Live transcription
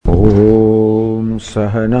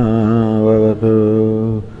सहना भवतु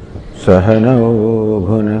सहनौ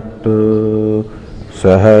भुनक्तु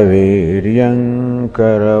सह वीर्यं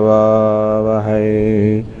करवावहै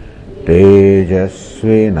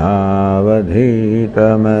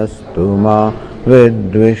तेजस्विनावधीतमस्तु मा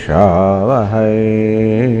विद्विषावहै।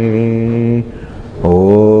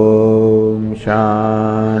 ओम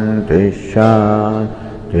शांति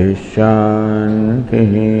शांति शांति।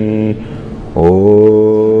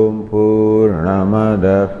 ओम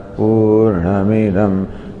पूर्णमदः पूर्णमिदं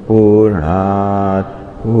पूर्णात्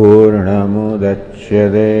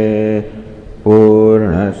पूर्णमुदच्यते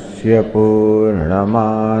पूर्णस्य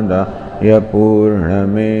पूर्णमादाय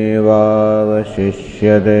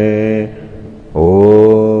पूर्णमेवावशिष्यते।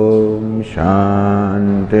 ओम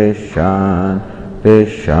शांति शांति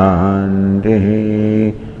शांति।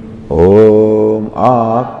 ओम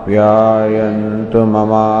आप्यायन्तु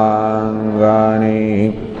ममाङ्गानि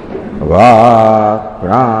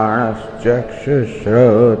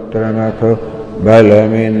वाक्प्राणश्चक्षुश्रोत्रमथो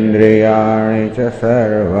बलमिन्द्रियाणि च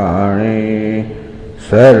सर्वाणि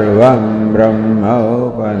सर्वं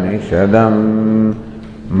ब्रह्मोपनिषदं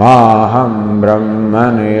माहं ब्रह्म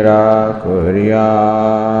निराकुर्याम्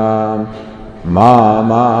मा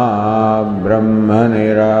ब्रह्म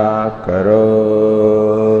निराकरोत्।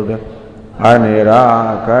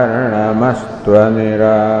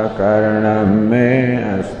 अनिराकरणमस्त्वनिराकरणं मे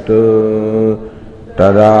अस्तु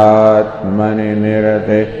तदात्मनि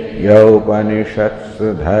निरते यौपनिषत्सु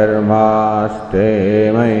धर्मास्ते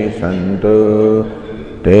मयि सन्तु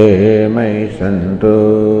ते मयि सन्तु।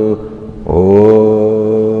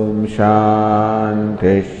 ओम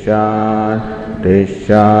शांति शांति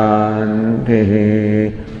शांति।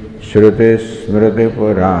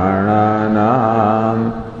 श्रुतिस्मृतिपुराणानाम्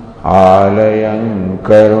आलयं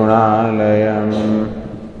करुणालयं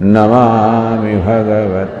नमामि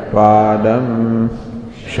भगवत्पादं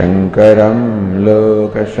शङ्करं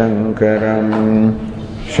लोकशङ्करं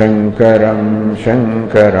शङ्करं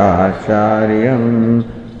शङ्कराचार्यं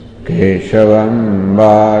केशवं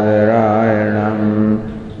बादरायणं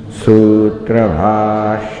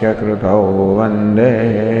सूत्रभाष्यकृतौ वन्दे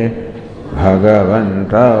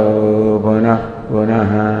भगवन्तौ पुनः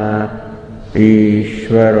पुनः।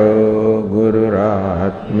 ईश्वरो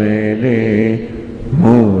गुरुरात्मेति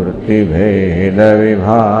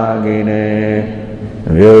मूर्तिभेदविभागिने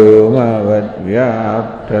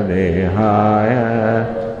व्योमवद्व्याप्तदेहाय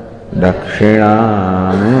दक्षिणामूर्तये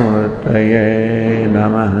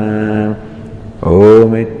नमः।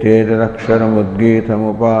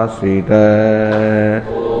 ओमित्येतदक्षरमुद्गीतमुपासीत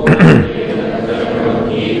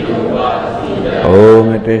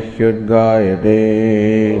ओमिति ह्युद्गायते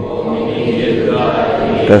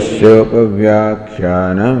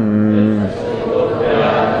तस्योपव्याख्यानम्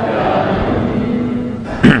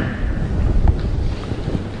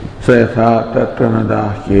स यथा तत्र न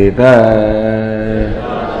दाह्येत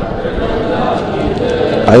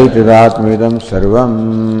ऐतदात्मिदं सर्वं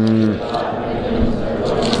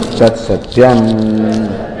तत्सत्यं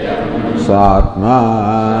स्वात्मा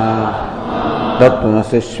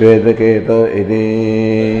तत्त्वमसि श्वेतकेतो इति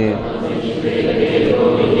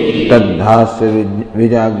तद्धास्य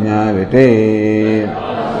विजाज्ञाविते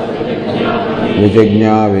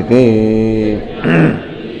विजिज्ञाविते।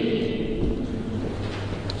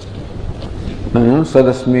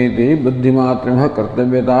 सदस्मीति बुद्धिमात्रमः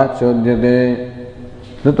कर्तव्यता चोद्यते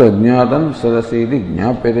न तो ज्ञातं सदसीति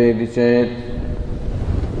ज्ञाप्यते इति चेत्।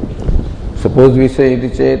 Suppose we say इति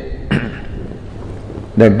चेत्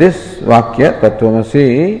that this vakya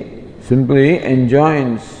Tattvamasi simply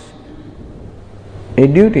enjoins a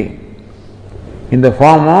duty in the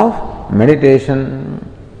form of meditation.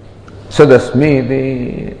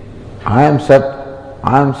 Sadasmi, I am Sat,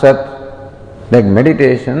 I am Sat. Like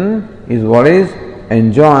meditation is what is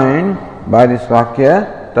enjoined by this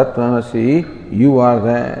vakya Tattvamasi, you are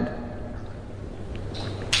that.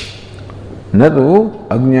 Natu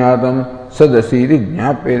agnatam sadasiri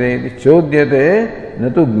jnapyate chodyate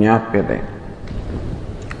natu jnapyate.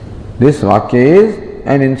 This vakya is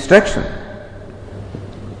an instruction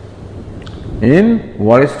in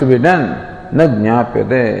what is to be done. Na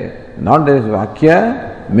jnapyate. Not that this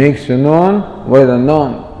vakya makes you known what is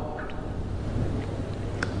unknown.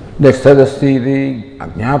 That sadasiri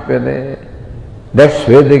ajnapyate. That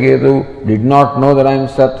Shvetaketu did not know that I am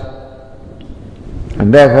Sat.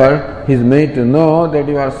 And therefore he is made to know that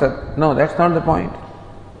you are Sat. No, that's not the point.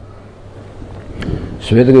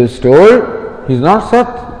 Shvetaketu is told he is not Sat,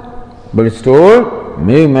 but is told,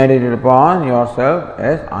 may meditate upon yourself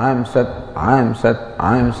as I am Sat, I am Sat,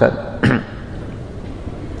 I am Sat.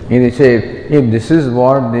 He said, if this is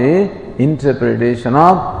what the interpretation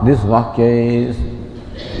of this vakya is,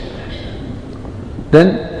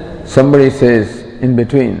 Then somebody says in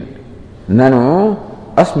between, Nanu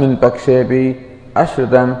asmin pakshepi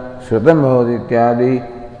ashrutam shrutam bhavati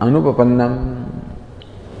ityadi anupapannam.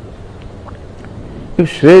 If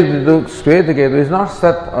Shvetaketu is not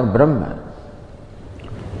Sat or Brahman,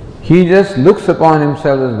 he just looks upon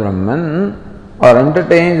himself as Brahman or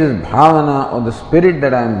entertains his bhavana or the spirit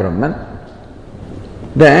that I am Brahman,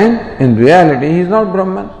 then in reality he is not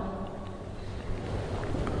Brahman.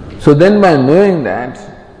 So then by knowing that,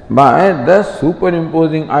 by thus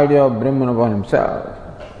superimposing idea of Brahman upon himself,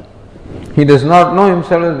 he does not know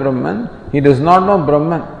himself as Brahman, he does not know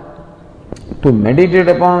Brahman. To meditate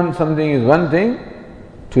upon something is one thing,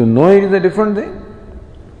 to know it is a different thing.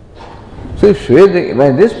 So if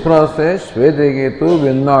by this process, Shvetaketu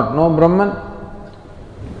will not know Brahman.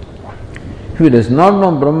 If he does not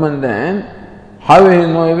know Brahman, then how will he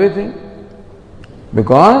know everything?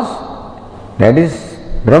 Because that is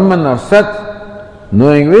Brahman or Sat,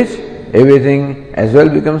 knowing which everything as well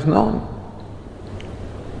becomes known.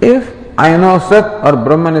 If I know Sat or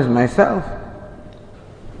Brahman is myself,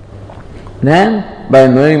 then by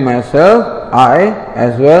knowing myself, I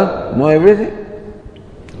as well know everything.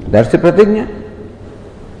 That's the pratigna.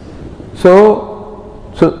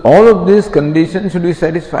 So all of these conditions should be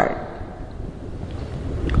satisfied.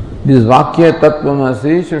 This Vakya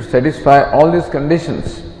Tattvamasi should satisfy all these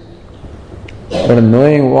conditions. But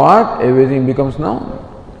knowing what, everything becomes known.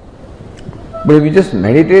 But if he just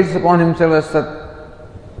meditates upon himself as Sat,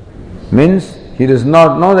 means he does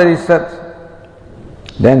not know that he is Sat,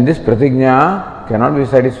 then this pratigna cannot be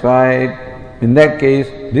satisfied. In that case,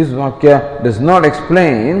 this Vakya does not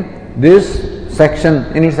explain this section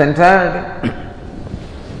in its entirety.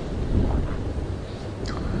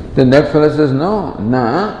 Then that fellow says, no,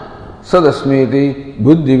 na sadasmiti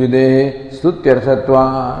buddhi videhe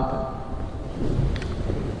stutyarthatvat.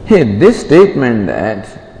 Hey, this statement that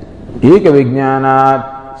eka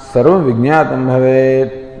vijnanat sarva vijnatam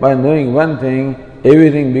bhavet, by knowing one thing,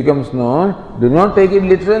 everything becomes known, do not take it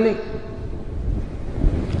literally.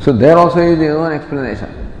 So there also is the own explanation.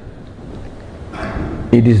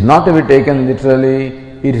 It is not to be taken literally,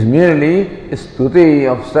 it is merely a stuti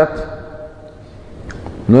of Sat,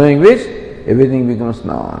 knowing which everything becomes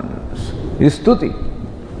known. It is stuti,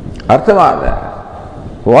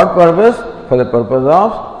 arthavada. For what purpose? For the purpose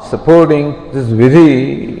of supporting this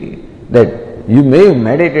vidhi, that you may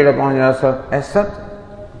meditate upon yourself as Sat.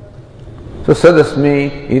 So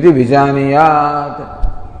sadasmi iti vijaniyat.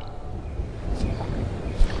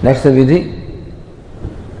 That's the vidhi.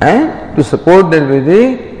 And to support that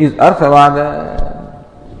vidhi is arthavada.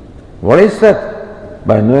 What is Sat?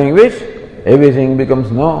 By knowing which everything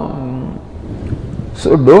becomes known.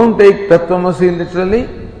 So don't take Tattvamasi literally.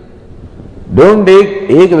 Don't take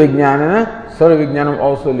Eka Vijnanana, Sarva Vijnanam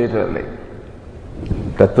also literally.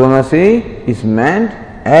 Tattvamasi is meant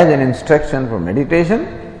as an instruction for meditation,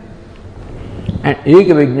 and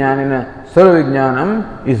Eka Vijnanana, Sarva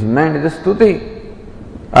Vijnanam is meant as a stuti.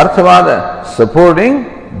 Arthavada,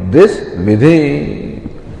 supporting this vidhi.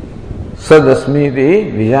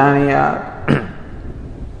 Sadasmiti vijaniyat.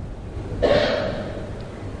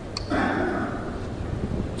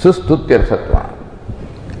 Sustutyarthatva.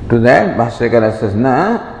 To that, Bhashyakara says,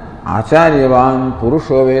 na acharyavan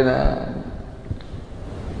purusho veda.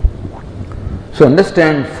 So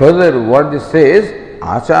understand further what this says,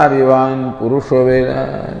 acharyavan purusho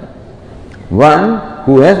veda. One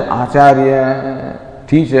who has acharya,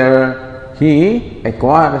 teacher, he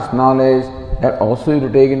acquires knowledge, that also you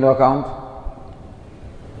have to take into account.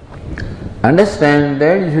 Understand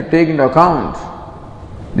that you should take into account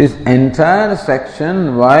this entire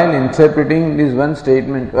section while interpreting this one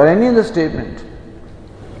statement or any other statement.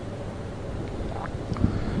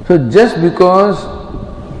 So just because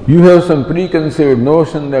you have some preconceived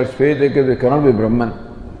notion that Shvetaketu cannot be Brahman,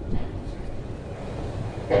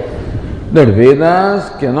 that Vedas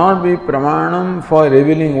cannot be pramanam for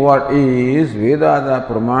revealing what is, Vedas are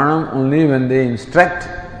pramanam only when they instruct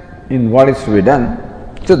in what is to be done.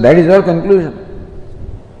 So that is our conclusion.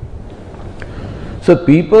 So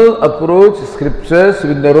people approach scriptures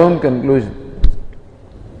with their own conclusion.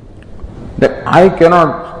 That I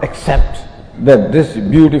cannot accept that this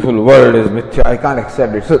beautiful world is mithya, I can't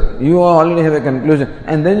accept it. So you already have a conclusion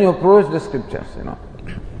and then you approach the scriptures,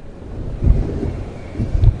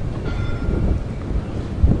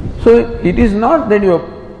 So it is not that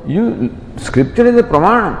scripture is a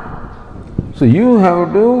pramanam. So you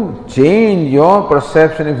have to change your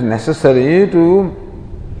perception if necessary to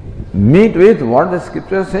meet with what the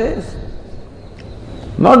scripture says.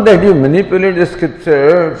 Not that you manipulate the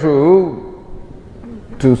scripture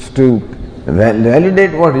to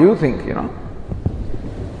validate what you think,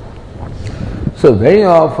 So very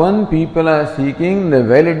often people are seeking the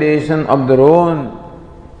validation of their own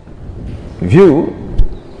view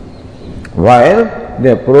while they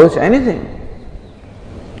approach anything.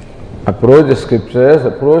 Approach the scriptures,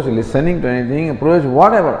 approach listening to anything, approach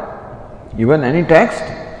whatever, even any text,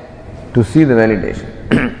 to see the validation.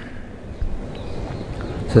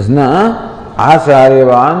 Says na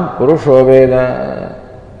acharyavan purusho veda.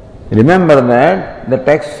 Remember that the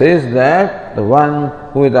text says that the one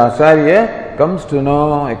who is acharya comes to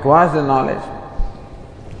know, acquires the knowledge.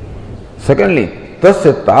 Secondly,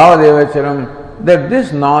 tasya tavadevacharam, that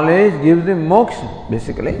this knowledge gives him moksha,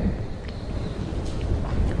 basically.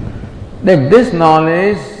 That this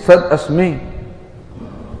knowledge sat asmi.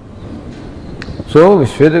 So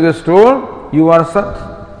Shvetakara is told, you are sat.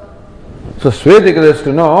 So Shvetakara is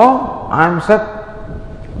to know, I am sat.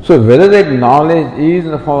 So whether that knowledge is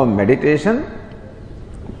in the form of meditation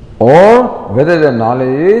or whether the knowledge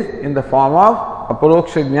is in the form of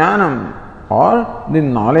aparoksha jnanam or the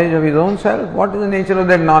knowledge of his own self, what is the nature of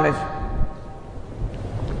that knowledge?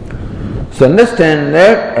 So understand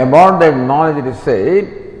that about that knowledge it is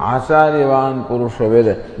said, Acharyavan Purusha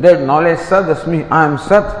Veda, that knowledge Sat Asmi, I am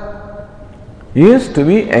Sat, is to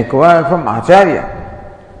be acquired from Acharya.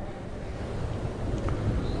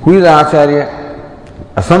 Who is Acharya?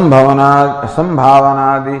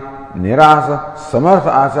 Asambhavanadi Nirasa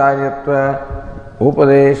Samartha Acharyatva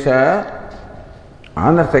Upadesha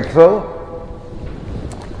Anarthakso.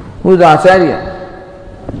 Who is Acharya?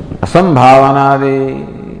 Asambhavanadi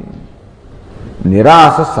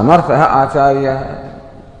Nirasa Samartha Acharya.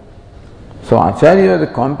 So Acharya, the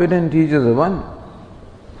competent teacher, is the one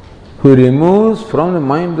who removes from the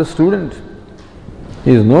mind of the student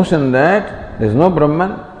his notion that there is no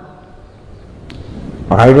Brahman,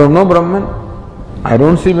 or I don't know Brahman, I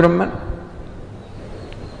don't see Brahman.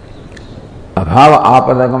 Abhava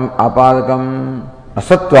apadakam,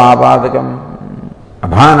 asatva apadakam,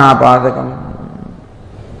 abhana apadakam.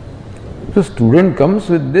 So student comes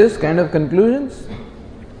with this kind of conclusions.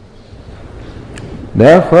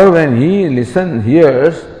 Therefore, when he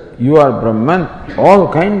hears you are Brahman, all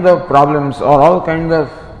kinds of problems or all kinds of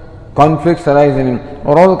conflicts arise in him,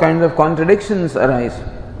 or all kinds of contradictions arise.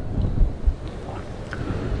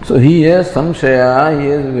 So he has samshaya, he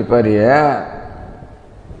has viparya.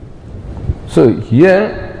 So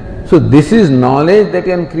this is knowledge that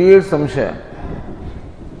can create samshaya.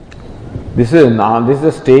 This is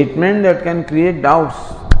a statement that can create doubts,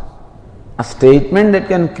 a statement that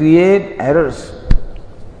can create errors,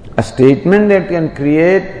 a statement that can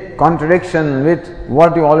create contradiction with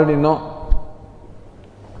what you already know.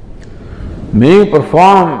 May you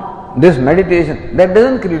perform this meditation, that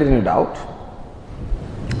doesn't create any doubt.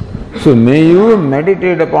 So may you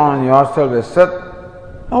meditate upon yourself as Sat.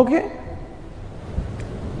 Okay.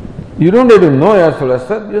 You don't have to know yourself as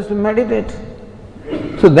Sat, just to meditate.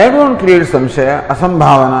 So that won't create samshaya,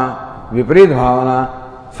 asambhavana, viparit bhavana,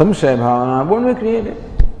 samshaya bhavana, won't be created.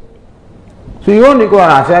 So you won't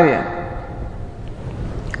require acharya.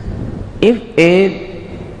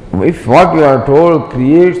 If what you are told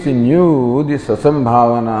creates in you this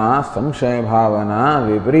asambhavana, samshaya bhavana,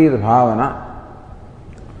 viparit bhavana,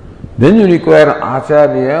 then you require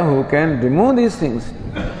acharya who can remove these things.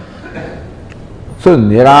 So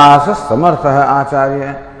nirasa samartha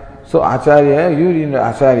acharya. So acharya, you need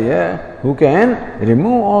acharya who can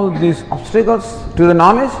remove all these obstacles to the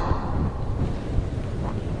knowledge.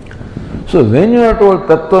 So when you are told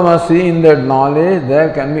Tattvamasi, in that knowledge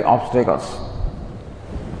there can be obstacles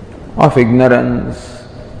of ignorance,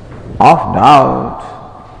 of doubt,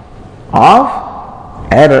 of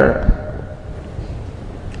error.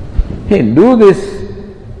 Hey, do this.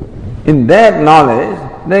 In that knowledge,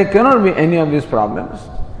 there cannot be any of these problems.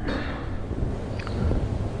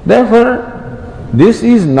 Therefore, this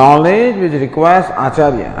is knowledge which requires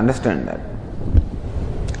acharya. Understand that.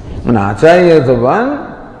 And acharya is the one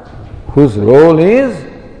whose role is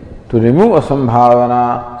to remove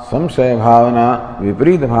asambhavana, samshaya bhavana,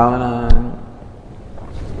 viparita bhavana.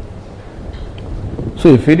 So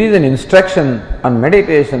if it is an instruction on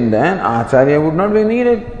meditation, then acharya would not be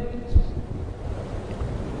needed.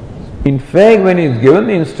 In fact, when he is given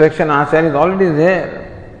the instruction, acharya is already there.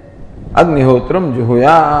 Agnihotram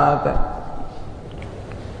juhuyat.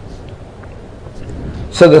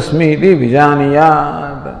 Sadasmiti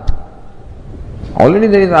vijaniyat. Already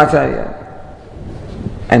there is acharya.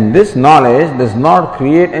 And this knowledge does not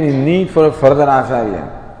create any need for a further acharya.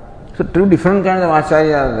 So two different kinds of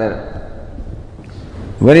acharya are there.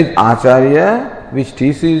 One is acharya which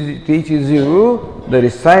teaches you the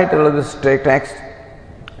recital of the text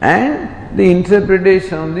and the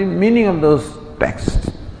interpretation of the meaning of those texts.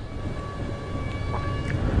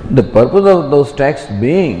 The purpose of those texts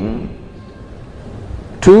being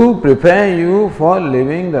to prepare you for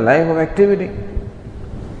living the life of activity.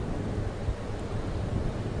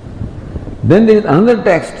 Then there is another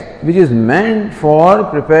text which is meant for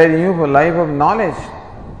preparing you for life of knowledge.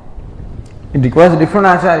 It requires a different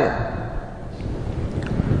acharya.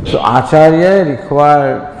 So acharya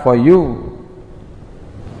required for you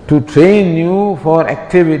to train you for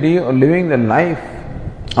activity or living the life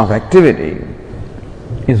of activity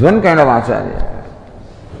is one kind of acharya.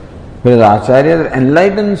 Whereas acharya that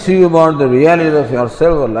enlightens you about the realities of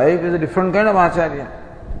yourself or life is a different kind of acharya.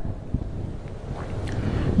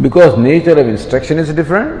 Because nature of instruction is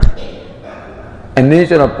different and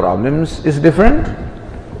nature of problems is different,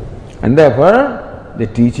 and therefore the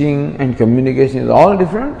teaching and communication is all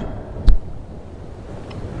different.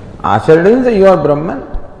 Acharya doesn't say you are Brahman.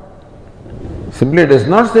 Simply does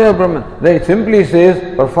not say you are Brahman. It simply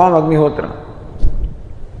says perform Agnihotra.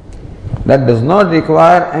 That does not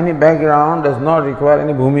require any background, does not require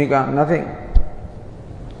any bhumika, nothing.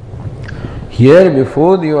 Here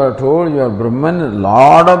before you are told you are Brahman, a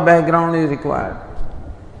lot of background is required.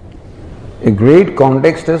 A great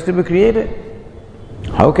context has to be created.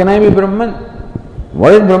 How can I be Brahman?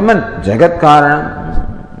 What is Brahman? Jagat Karanam.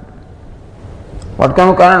 What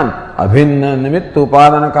kind of Karanam? Abhinna Nimitta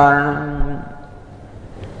Upadana Karanam.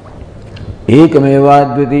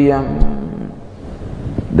 Ekameva Dvitiyam.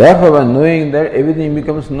 Therefore, by knowing that, everything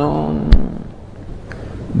becomes known.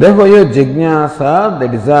 Therefore, your jignasa, the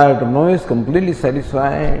desire to know, is completely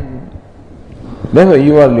satisfied. Therefore,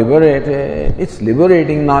 you are liberated. It's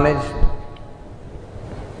liberating knowledge.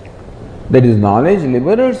 That is, knowledge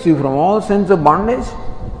liberates you from all sense of bondage.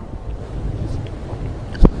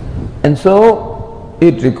 And so,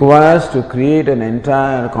 it requires to create an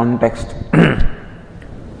entire context.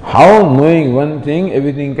 How knowing one thing,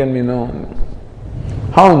 everything can be known.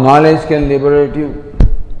 How knowledge can liberate you.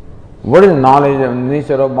 What is knowledge of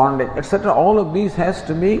nature of bondage, etc. All of these has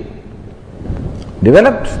to be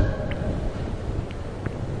developed.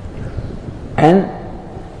 And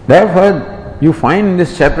therefore, you find in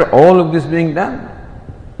this chapter all of this being done,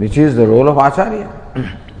 which is the role of Acharya.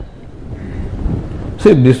 So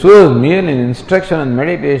if this was merely an instruction and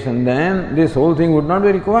meditation, then this whole thing would not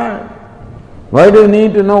be required. Why do you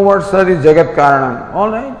need to know what Sat is Jagat Karanam? All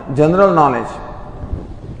right, general knowledge.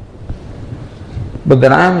 But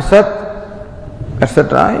that I am Sat,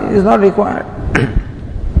 etc. is not required.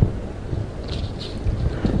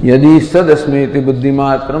 Yadi sadasmeti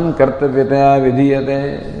buddhimatram kartavyataya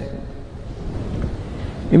vidhiyate.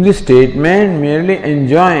 If the statement merely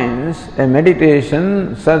enjoins a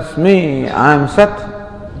meditation, Satsmi, I am Sat,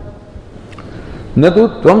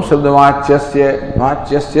 natu tvam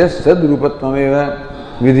shabdavachyasya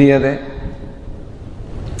sadrupatmameva vidhiyate.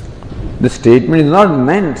 The statement is not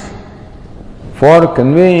meant for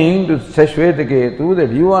conveying to Shashvetaketu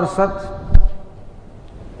that you are Sat.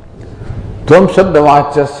 Tvam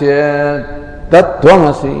shabdavachyasya tat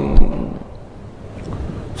tvamasi.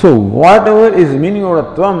 So whatever is the meaning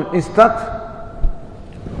of Tvam is Tat.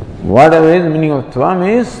 Whatever is the meaning of Tvam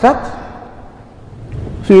is Sat.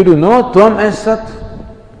 So you do know Tvam as Sat.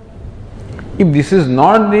 If this is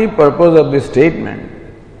not the purpose of this statement,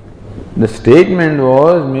 the statement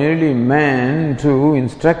was merely meant to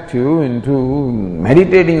instruct you into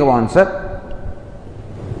meditating upon Sat.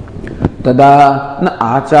 Tada na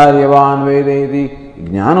acharyavan vedeti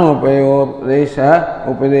jnanopadesha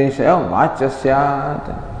upadesha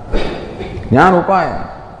vachyasyat. Jnana upaya.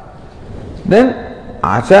 Then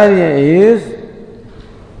acharya is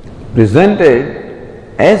presented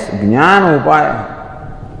as jnana upaya.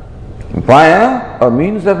 Upaya, a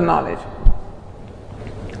means of knowledge.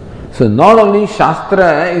 So not only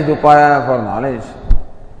Shastra is upaya for knowledge,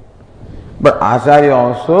 but Acharya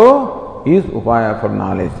also is upaya for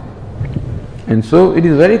knowledge. And so it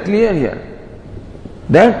is very clear here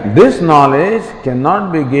that this knowledge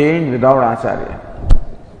cannot be gained without Acharya.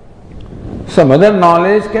 Some other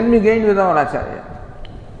knowledge can be gained without Acharya.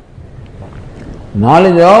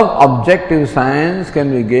 Knowledge of objective science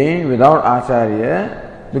can be gained without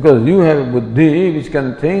Acharya because you have a buddhi which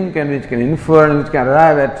can think and which can infer and which can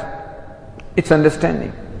arrive at its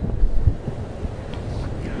understanding.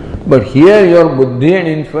 But here your buddhi and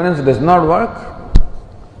inference does not work.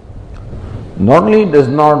 Not only does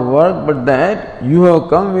not work, but that you have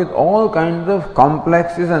come with all kinds of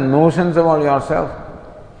complexes and notions about yourself.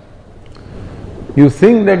 You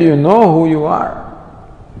think that you know who you are.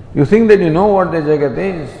 You think that you know what the Jagat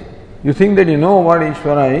is. You think that you know what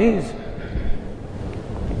Ishvara is.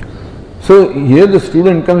 So here the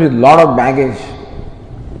student comes with a lot of baggage.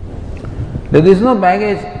 There is no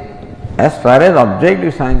baggage. As far as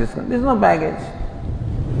objective science is concerned, there is no baggage.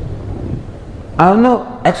 I have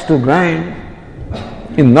no axe to grind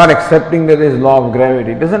in not accepting that there is law of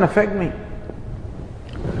gravity. It doesn't affect me.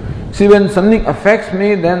 See, when something affects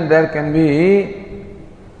me, then there can be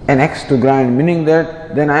an axe to grind, meaning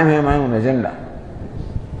that then I have my own agenda.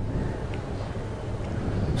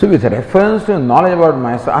 So with reference to knowledge about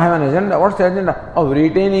myself, I have an agenda. What's the agenda? Of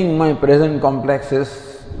retaining my present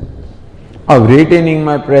complexes, of retaining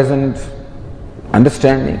my present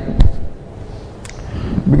understanding.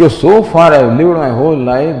 Because so far I have lived my whole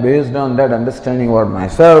life based on that understanding about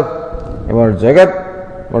myself, about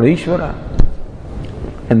Jagat, about Ishvara.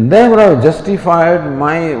 And therefore I have justified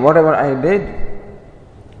my whatever I did.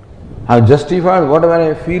 I have justified whatever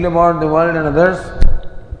I feel about the world and others.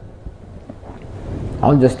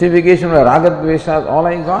 All justification by Ragat Dveshas, all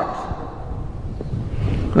I got.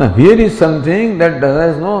 Now here is something that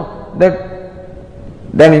does no, that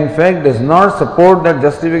in fact does not support that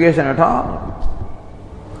justification at all.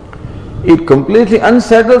 It completely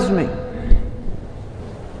unsettles me.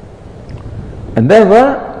 And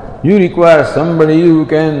therefore, you require somebody who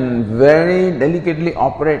can very delicately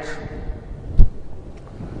operate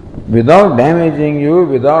without damaging you,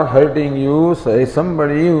 without hurting you. Say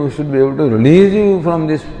somebody who should be able to release you from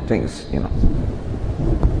these things,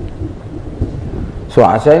 So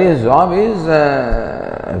Acharya's job is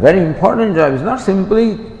a very important job. It's not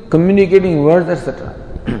simply communicating words, etc.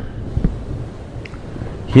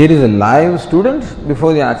 Here is a live student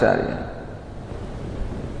before the Acharya.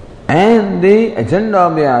 And the agenda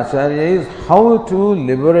of the Acharya is how to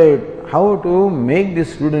liberate, how to make the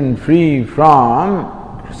student free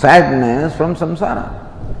from sadness, from samsara.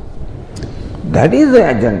 That is the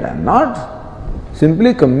agenda, not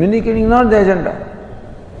simply communicating, not the agenda.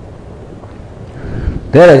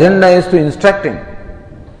 Their agenda is to instruct him,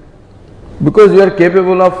 because you are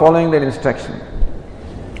capable of following their instruction.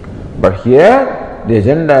 But here, the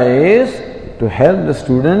agenda is to help the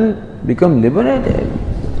student become liberated.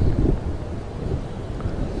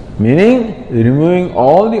 Meaning, removing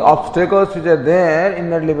all the obstacles which are there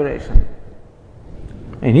in that liberation.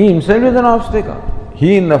 And he himself is an obstacle.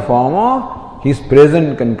 He in the form of his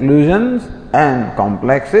present conclusions and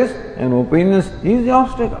complexes and opinions, he is the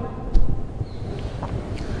obstacle.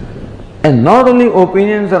 And not only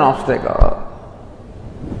opinions and obstacle,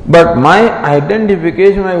 but my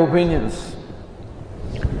identification, my opinions,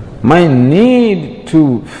 my need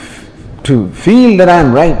to feel that I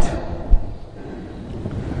am right,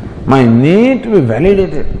 my need to be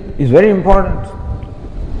validated is very important.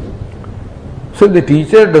 So if the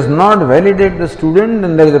teacher does not validate the student,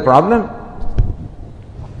 then there is a problem.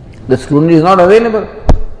 The student is not available.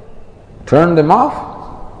 Turn them off.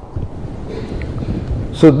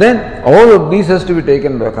 So then all of these has to be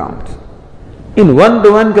taken into account. In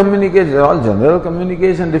one-to-one communication, all general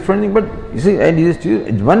communication, different thing, but you see,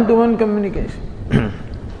 it's one-to-one communication.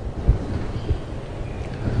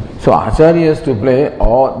 So Acharya has to do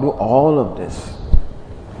all of this,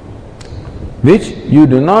 which you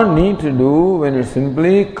do not need to do when it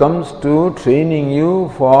simply comes to training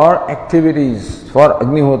you for activities, for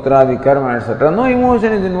Agnihotra, karma, etc. No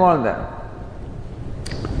emotion is involved there.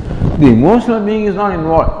 The emotional being is not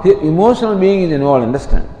involved. The emotional being is involved,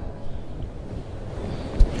 understand?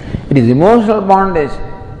 It is emotional bondage.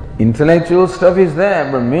 Intellectual stuff is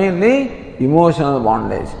there, but mainly emotional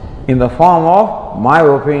bondage in the form of my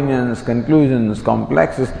opinions, conclusions,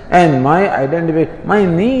 complexes, and my identity, my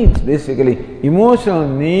needs, basically. Emotional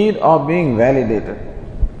need of being validated,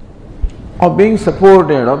 of being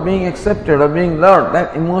supported, of being accepted, of being loved.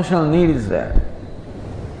 That emotional need is there.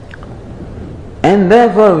 And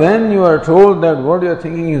therefore, when you are told that what you are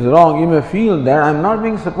thinking is wrong, you may feel that I am not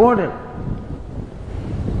being supported.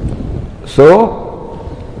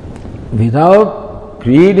 So, without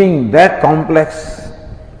creating that complex,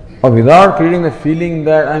 or without creating the feeling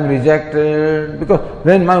that I am rejected, because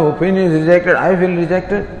when my opinion is rejected, I feel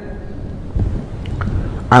rejected.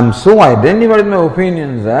 I am so identified with my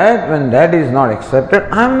opinions that when that is not accepted,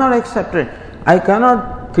 I am not accepted. I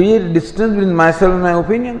cannot create a distance between myself and my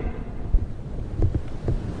opinion.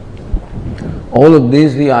 All of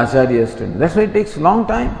these the Acharya has done. That's why it takes a long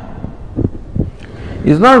time.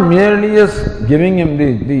 It's not merely just giving him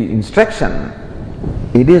the instruction,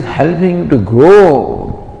 it is helping to grow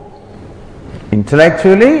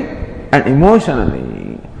intellectually and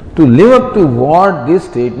emotionally to live up to what this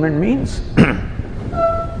statement means.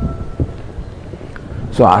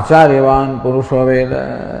 So Acharyavan Purusha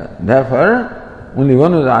Veda, therefore only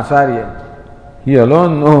one who is Acharya, he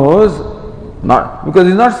alone knows, not because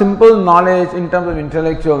it's not simple knowledge in terms of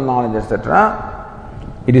intellectual knowledge,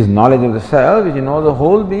 etc. It is knowledge of the self which knows the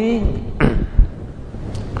whole being.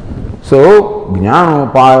 So,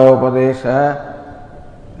 Jnanopayopadesha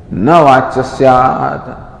na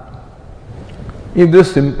vachasyat. If this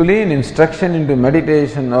is simply an instruction into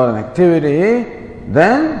meditation or an activity,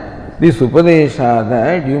 then this upadesha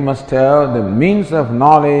that you must have the means of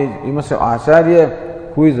knowledge, you must have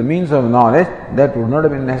acharya who is the means of knowledge, that would not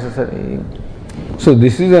have been necessary. So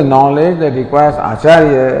this is a knowledge that requires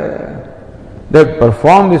acharya. That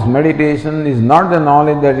perform this meditation is not the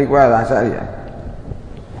knowledge that requires acharya.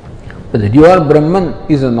 But that you are Brahman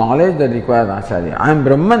is a knowledge that requires acharya. I am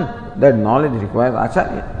Brahman, that knowledge requires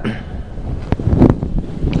acharya.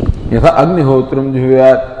 Yatha Agnihotram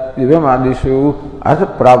Juhyat Divyam Adishu Asa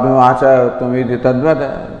Prabham Acharyatam Vidi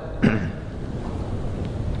Tadvata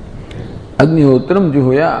Agnihotram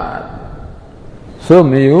Juhyat. So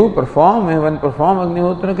may you perform, may one perform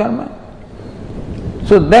Agnihotra karma.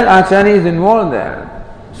 So that acharya is involved there.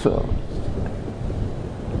 So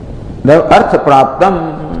the artha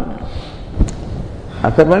praptam.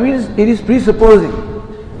 Artha means it is presupposing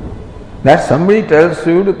that somebody tells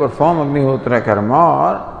you to perform Agnihotra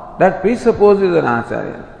karma, that presupposes an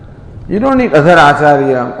acharya. You don't need other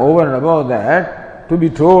acharya over and above that to be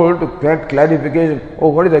told to get clarification. Oh,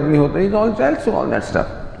 what is Agnihotra? He all tells you all that stuff.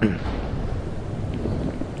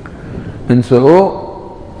 And so,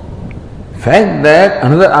 fact that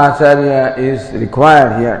another acharya is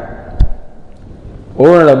required here,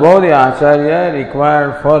 over and above the acharya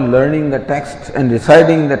required for learning the text and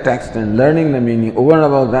reciting the text and learning the meaning, over and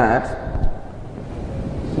above that,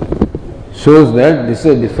 shows that this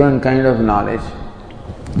is a different kind of knowledge.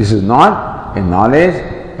 This is not a knowledge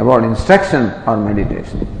about instruction or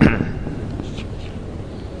meditation.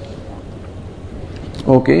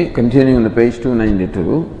 Okay, continuing on page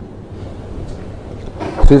 292.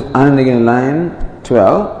 This is again line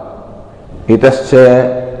 12.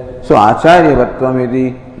 Itascha so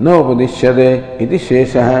acharyavatvam no upadishyate iti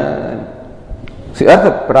sheshaha. See,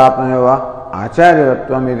 artha prapnayava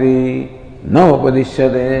acharyavatvam no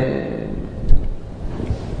upadishyate.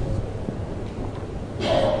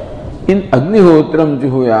 In Agnihotram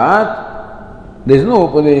Juhuyat, there is no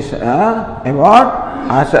upadesha about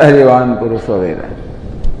acharyavan purusha veda.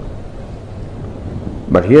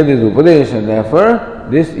 But here there is upadesha, therefore,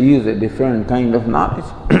 this is a different kind of knowledge.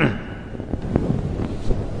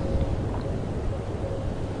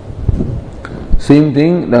 Same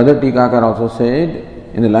thing, the other Tikakar also said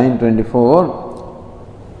in the line 24,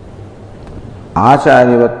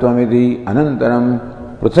 Acharyavattvamidi anantaram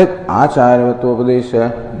pruthak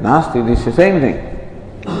acharyavatvopadesha nasti. This is the same thing.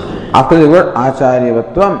 After the word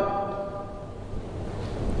acharyavatvam,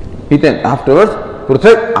 afterwards,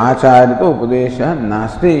 pruthak acharyavatvopadesha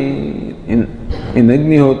nasti. In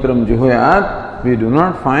Agnihotram Juhuyat, we do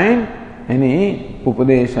not find any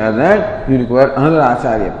upadesha that you require another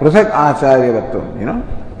acharya. Pruthak acharyavatvam, you know.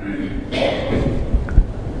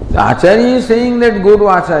 The acharya is saying that go to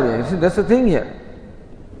acharya. You see, that's the thing here.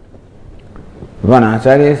 One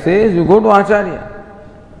acharya says you go to acharya.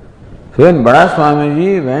 So when Bada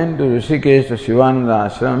Swamiji went to Rishikesh to Shivananda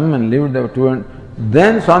ashram and lived there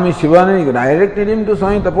then Swami Shivananda directed him to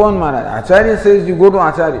Swami Tapovan Maharaj. Acharya says you go to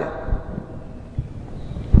acharya.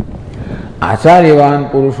 Acharyavan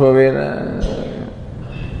Purusha Veda.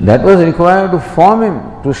 That was required to form him,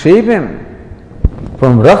 to shape him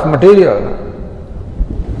from rough material,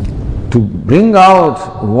 to bring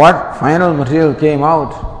out what final material came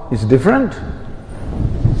out is different.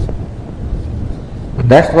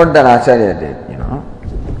 That's what that acharya did, you know.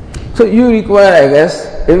 So you require, I guess,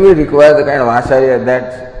 everybody requires the kind of acharya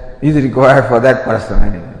that is required for that person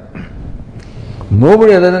anyway.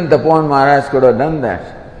 Nobody other than Tapovan Maharaj could have done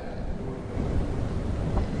that.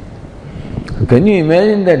 Can you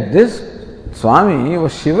imagine that this Swami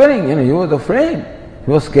was shivering, you know, he was afraid,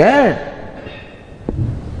 he was scared,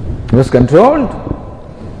 he was controlled.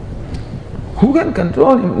 Who can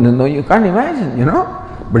control him? No, you can't imagine, you know.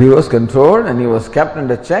 But he was controlled and he was kept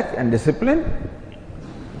under check and discipline.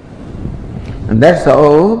 And that's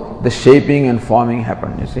how the shaping and forming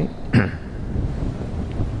happened, you see.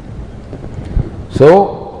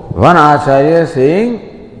 So, one acharya is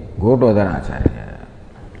saying, go to other acharya.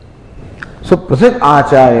 So, prathak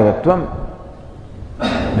acharyavatvam,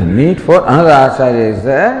 the need for another acharya is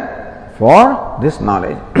there for this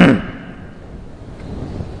knowledge.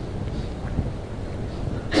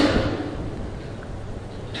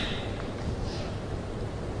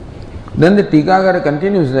 Then the Tikakara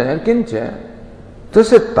continues there, kincha,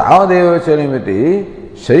 tasya tavadeva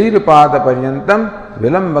charimiti sharirapata paryantam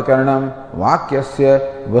vilambakaranam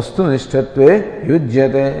vakyasya vastunishthatve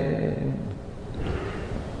yujyate.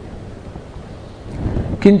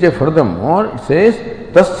 Kincha furthermore, it says,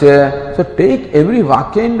 Tasya, so take every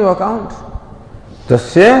Vakya into account.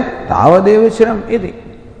 Tasya Tavadeva Chiram iti.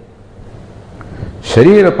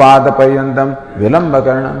 Sharira Pada Paryantam Vilamba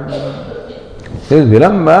Karanam. There is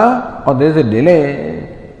Vilamba or there is a delay.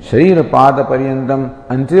 Sharira Pada Paryantam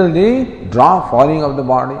until the drop falling of the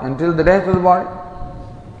body, until the death of the body.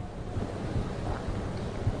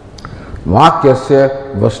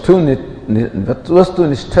 Vakyasya Vastu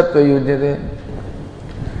Nishthatva Yujyate.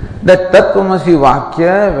 That Tattvamasi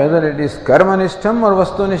Vakya, whether it is Karma Nishtam or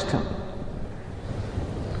Vastu Nishtam,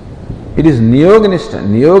 it is Niyoga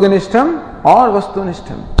Nishtam or Vastu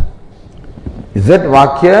Nishtam. Is that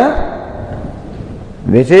Vakya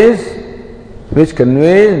which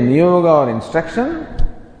conveys Niyoga or instruction,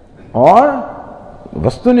 or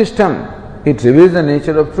Vastu Nishtam, it reveals the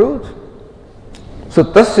nature of truth. So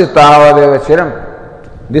Tasya Tavadeva Chiram,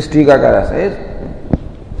 this Tikakara says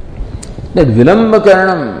that Vilamba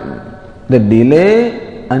Karanam, the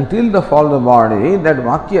delay until the fall of the body, that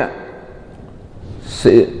Vakya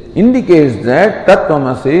indicates that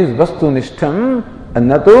Tattvamasi is Vastu Nishtam and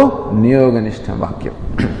Nato Niyoga Nishtam Vakya.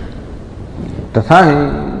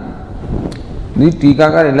 Tathahi, the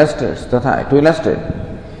Tikakara illustrates, Tathahi, to illustrate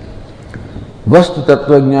Vastu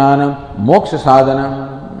Tattva Jnanam Moksha Sadhanam.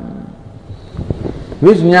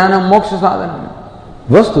 Which Jnanam Moksha Sadhanam?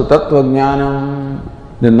 Vastu Tattva Jnanam,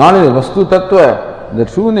 the knowledge of Vastu Tattva, the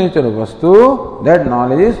true nature of Vastu, that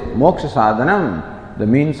knowledge is Moksha Sadhanam, the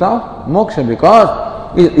means of moksha,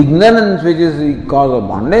 because it is ignorance which is the cause of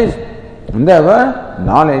bondage, and therefore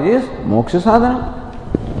knowledge is Moksha Sadhanam.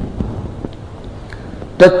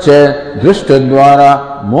 Tacha Drishta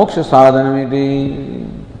Dwara Moksha Sadhanam iti.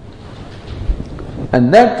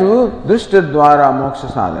 And that too, Drishta Dwara Moksha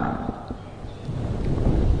Sadhanam.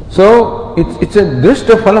 So it's a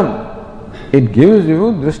Drishta Phalam. It gives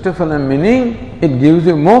you Drishta Phalam, meaning it gives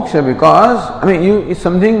you moksha, because it's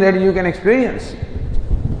something that you can experience.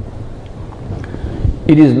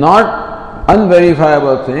 It is not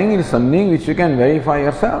unverifiable thing, it is something which you can verify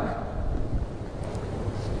yourself.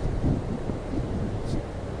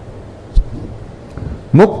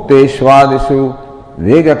 Mukteshvadishu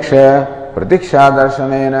Vegaksha Pratiksha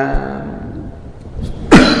Darshanena.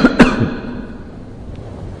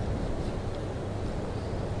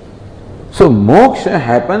 So moksha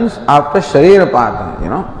happens after Sharira Pada,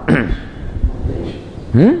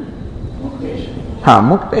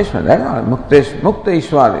 Mukteshvara, that's all. Mukta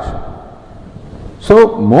Ishwadishu.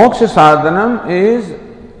 So moksha sadhanam is,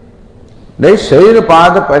 there is Sharira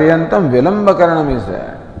Pada Paryantam Vilamba Karanam is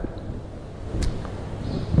there.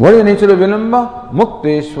 What is the nature of Vilamba?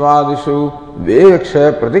 Mukteshvadishu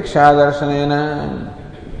Vegaksha Pratiksha Darshanena.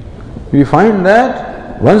 We find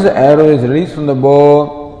that once the arrow is released from the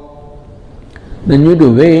bow, then you need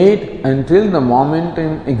to wait until the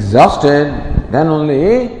momentum exhausted, then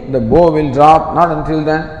only the bow will drop, not until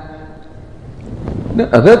then. The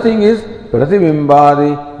other thing is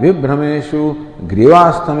Pratibimbadi Vibhrameshu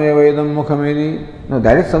Grivastame Vedam Mukhamedi. No,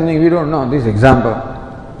 that is something we don't know, this example.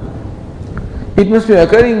 It must be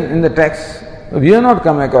occurring in the text. We have not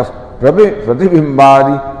come across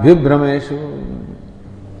Pratibimbadi Vibhrameshu.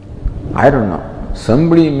 I don't know.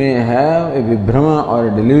 Somebody may have a vibhrama or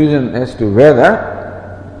a delusion as to whether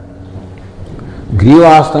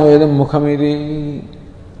Grivasthavedam Mukhamiri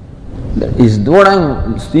is what I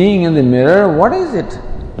am seeing in the mirror. What is it?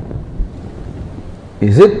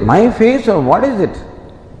 Is it my face or what is it?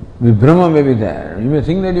 Vibhrama may be there. You may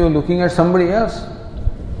think that you are looking at somebody else.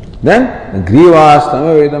 Then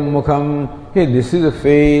Grivasthavedam Mukham. Hey, this is a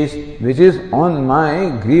face which is on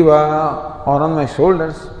my griva or on my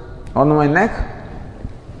shoulders or on my neck.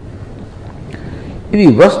 Iti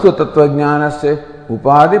Vastu Tattva Jnanasya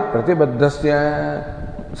Upadi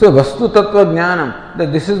Pratibaddhasya. So Vastu Tattva Jnanam,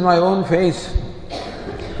 that this is my own face,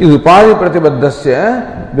 is Upadi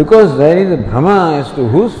Pratibaddhasya, because there is a Brahma as to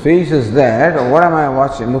whose face is that, or what am I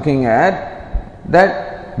looking at,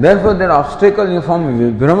 that therefore that obstacle in the form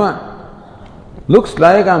of Brahma looks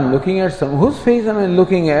like I am looking at some, whose face am I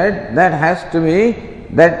looking at, that has to be,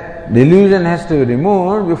 that delusion has to be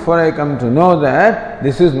removed before I come to know that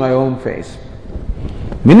this is my own face.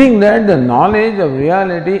 Meaning that the knowledge of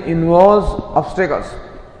reality involves obstacles.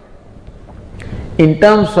 In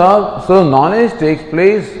terms of, so knowledge takes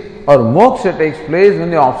place or moksha takes place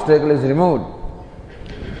when the obstacle is removed.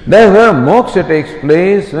 Therefore, moksha takes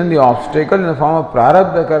place when the obstacle in the form of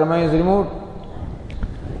prarabdha karma is removed.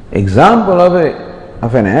 Example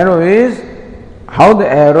of an arrow is how the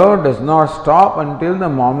arrow does not stop until the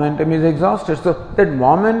momentum is exhausted. So that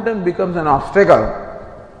momentum becomes an obstacle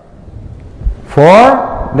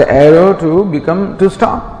for the arrow to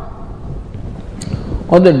stop.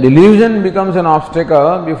 or the delusion becomes an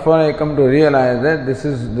obstacle before I come to realize that this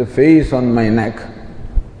is the face on my neck.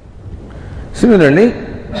 Similarly,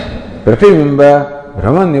 Pratibimba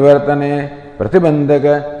Brahma Nivartane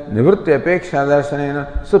Pratibandhaka Nivritti Apeksha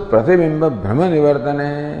Darshanena. So Pratibimba Brahma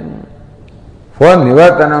Nivartane, for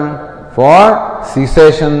Nivartanam, for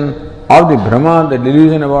cessation of the Brahma, the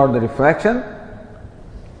delusion about the reflection,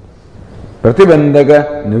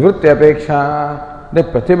 Pratibandhaka Nivritti Apeksha, the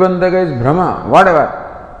Pratibandhaka is Brahma, whatever.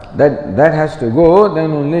 That has to go,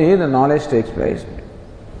 then only the knowledge takes place.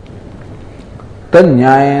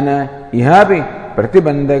 Tanyayana ihapi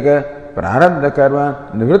pratibandhaka prarabdha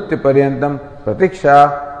karma nivritti paryantam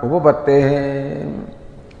pratiksha upapattehe.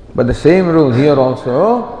 But the same rule here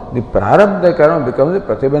also, the prarabdha karma becomes the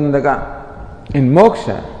pratibandhaka in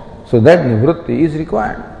moksha. So that nivritti is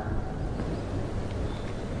required.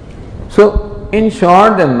 So, in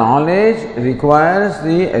short, the knowledge requires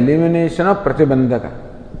the elimination of pratibandhaka.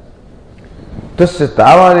 Tasya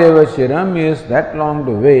tavadeva shiram is that long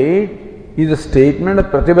to wait is a statement of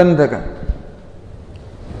pratibandhaka.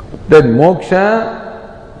 That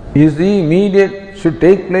moksha is the immediate, should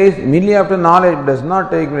take place immediately after knowledge, does not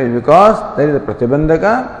take place because there is a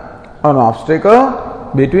pratibandhaka or an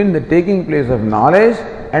obstacle between the taking place of knowledge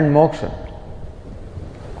and moksha.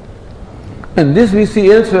 And this we see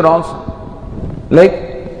elsewhere also, like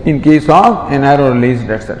in case of an arrow released,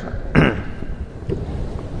 etc.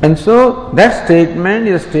 And so that statement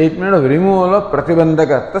is a statement of removal of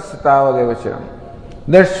pratibandhaka, tasya tavadeva shiram.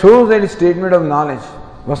 That shows that is statement of knowledge,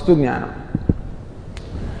 vastu jnana.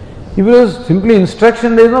 If it was simply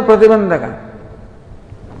instruction, there is no pratibandhaka.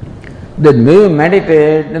 Then may you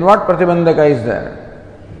meditate, then what pratibandhaka is there?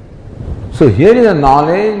 So here is a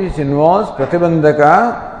knowledge which involves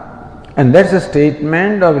pratibandhaka, and that's a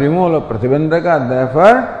statement of removal of pratibandhaka.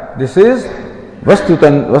 Therefore, this is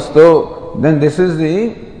vastu, then this is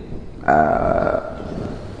the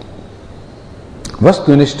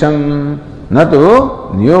vastunishtam, not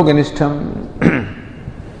niyoganishtam.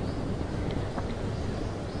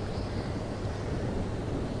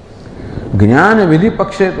 Jnana vidhi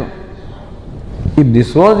pakshetu. If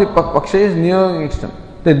this was the paksha is niyoganishtam,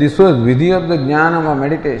 then this was vidhi of the jnana of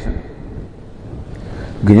meditation.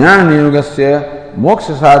 Jnana niyogasya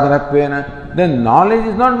moksha sadhanatvena, then knowledge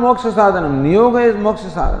is not moksha sadhanam, niyoga is moksha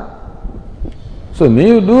sadhanam. So may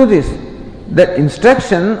you do this, that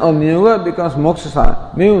instruction of niyoga becomes moksha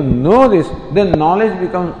sadhana. May you know this, then knowledge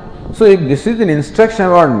becomes. So if this is an instruction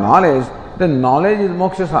about knowledge, then knowledge is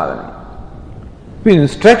moksha sadhana. If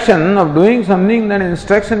instruction of doing something, then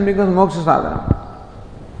instruction becomes moksha sadhana.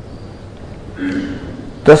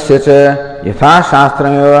 Tasya cha yatha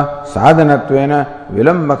shastrameva sadhanatvena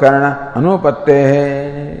vilambakarana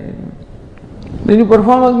anupattehe. Then you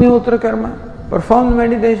perform Agnihotra karma, perform the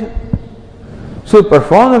meditation. So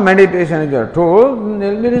perform the meditation as you are told,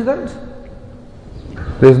 there will be results.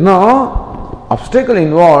 There is no obstacle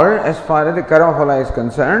involved as far as the karma phala is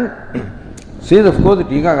concerned. Says of course the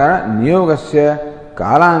Tikakara, niyogasya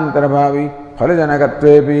kalantarabhavi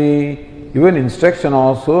phalajanakatvepi. Even instruction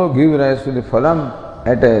also give rise to the phalam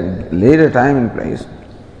at a later time and place.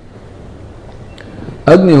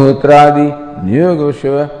 Agnihotradi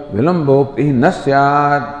niyogasya vilambhokti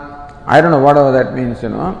nasyad. I don't know whatever that means,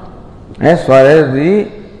 As far as the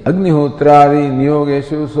Agnihotradi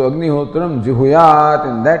Niyogeshu, so Agnihotram Juhuyat,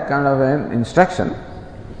 in that kind of an instruction,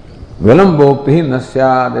 Vilambhokti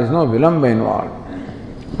Nasya, there is no Vilamba involved.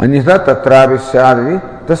 Anyatha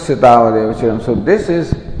Tatravishyadi Tasya Tavadeva Shiram. So this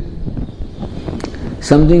is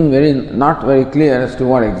something not very clear as to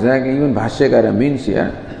what exactly even Bhashyakara means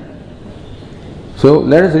here. So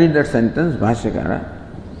let us read that sentence, Bhashyakara.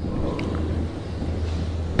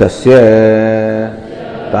 Tasya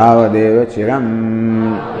Tavadev chiram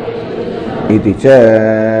iti cha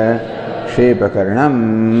kshepakaranam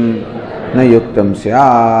na yuktam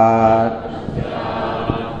syat.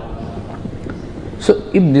 So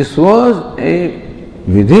if this was a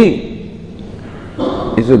vidhi,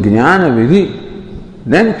 it's a jnana vidhi,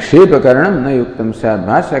 then kshepakaranam na yuktam syat.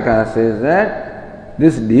 Bhashyakara says that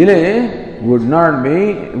this delay would not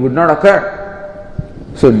occur.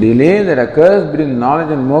 So delay that occurs between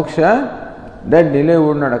knowledge and moksha, that delay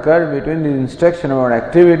would not occur between the instruction about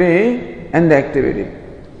activity and the activity,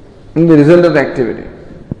 and the result of the activity.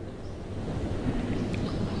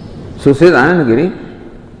 So says Anandagiri,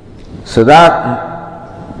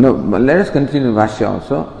 let us continue Bhashya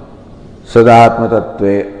also. Sadatma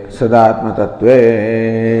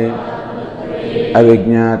tattve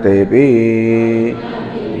avijñatepi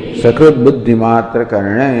sakrut buddhi matra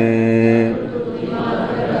karne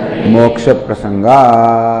moksha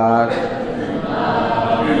prasangat.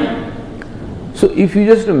 So if you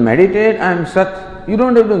just meditate, I am Sat, you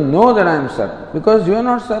don't have to know that I am Sat, because you are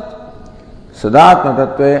not Sat. Sadatma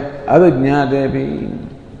tattve avijñādevi.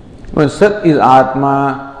 When Sat is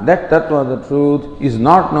Atma, that Tattva, the truth, is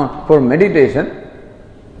not known. For meditation,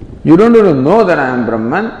 you don't have to know that I am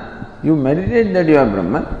Brahman. You meditate that you are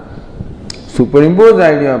Brahman. Superimpose the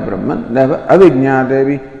idea of Brahman. Therefore,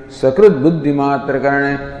 avijñādevi sakrut buddhi matra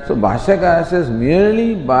karane. So Bhashyakara says,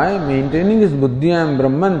 merely by maintaining this buddhi, I am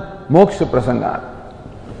Brahman, moksha prasangat.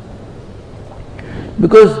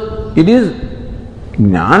 Because it is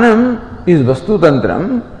jnanam is vastu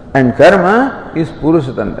tantram and karma is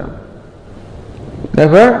purusha tantram.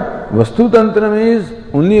 Therefore, vastu tantram is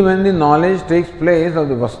only when the knowledge takes place of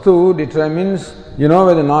the vastu determines,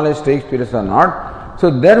 whether the knowledge takes place or not. So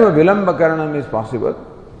therefore vilamba karanam is possible.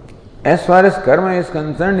 As far as karma is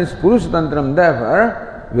concerned, is purusha tantram.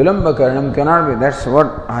 Therefore, vilamba karanam cannot be. That's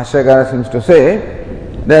what Bhashyakara seems to say.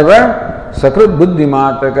 Therefore, sakrut buddhi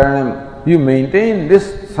matra karanam. You maintain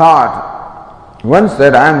this thought. Once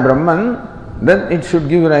that I am Brahman, then it should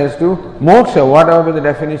give rise to moksha, whatever the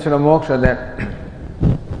definition of moksha that.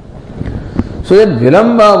 So that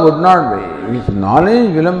vilamba would not be. With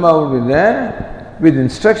knowledge, vilamba would be there. With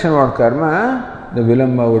instruction about karma, the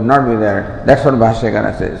vilamba would not be there. That's what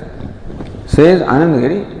Bhashyakara says. Says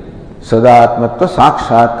Anandagiri, sadatmatva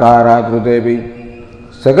sakshatkarat rutevi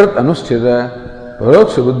sakrat anusthita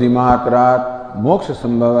paroksha buddhi matrat moksha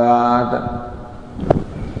sambhavat.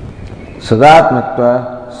 Sadatmatva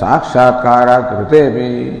sakshatkarat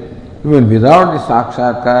rutevi. Even without the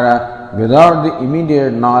sakshatkara, without the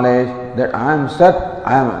immediate knowledge that I am Sat,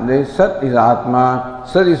 the Sat is Atma,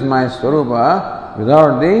 Sat is my Swarupa,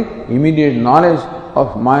 without the immediate knowledge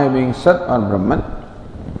of my being Sat or Brahman.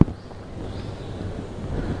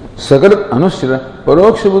 Sakrat Anushrita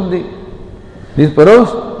Paroksha Buddhi. This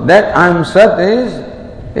Paroksha, that I am Sat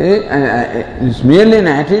is merely an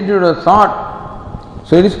attitude or thought.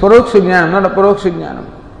 So it is Paroksha Jnanam, not a Paroksha Jnanam.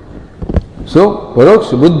 So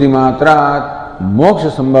Paroksha Buddhi Matrat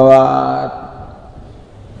Moksha Sambhavat.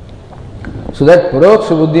 So that Paroksha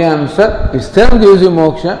Buddhi I am Sat itself gives you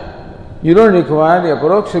moksha. You don't require the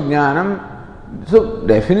Aparoksha Jnanam. So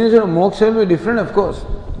definition of moksha will be different, of course.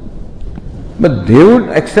 But they would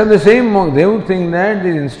accept the same moksha. They would think that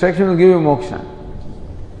this instruction will give you moksha.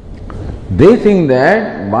 They think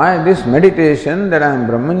that by this meditation that I am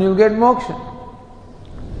Brahman, you will get moksha.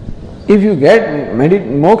 If you get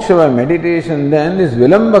moksha by meditation, then this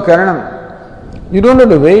vilamba karanam, you don't have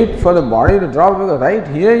to wait for the body to drop, because right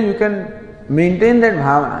here you can maintain that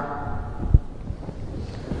bhavana.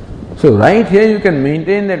 So right here you can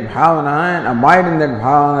maintain that bhavana and abide in that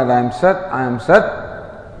bhavana that I am Sat, I am Sat.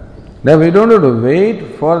 Then we don't have to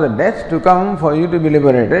wait for the death to come for you to be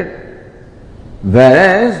liberated.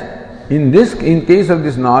 Whereas in case of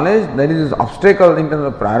this knowledge, there is this obstacle in terms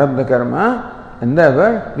of prarabdha karma, and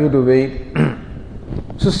therefore you have to wait.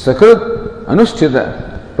 So sakrat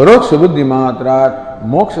anusthita paroksha buddhi matrat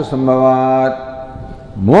moksha sambhavat.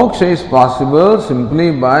 Moksha is possible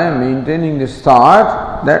simply by maintaining this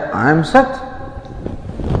thought that I am Sat.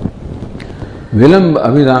 Vilamba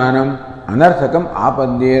abhidanam anarthakam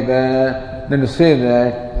apadyeta. Then to say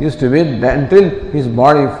that he used to wait until his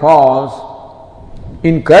body falls.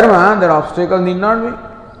 In karma, that obstacle need not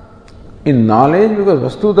be. In knowledge, because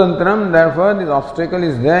vastu tantram, therefore this obstacle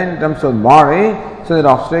is there in terms of body, so that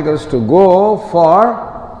obstacle is to go for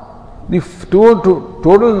the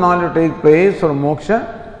total knowledge to take place for moksha.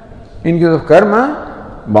 In case of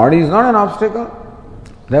karma, body is not an obstacle.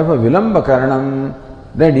 Therefore, vilamba karanam,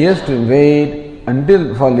 that he has to wait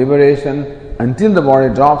until for liberation, until the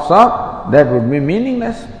body drops off, that would be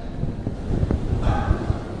meaningless.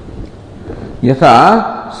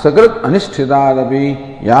 Yatha sakrat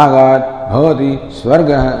anishtitadapi yagat bhavati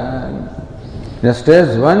swarga. Just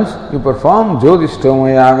as once you perform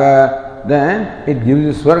jyotishtoma yaga, then it gives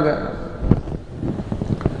you swarga.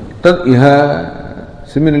 Tad iha,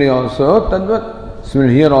 similarly also, tadvat,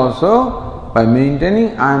 similarly here also, by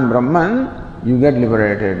maintaining I am Brahman, you get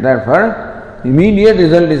liberated. Therefore, immediate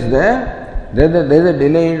result is there, there is a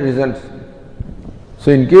delayed result.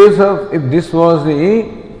 So in case of, if this was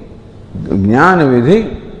the Jnana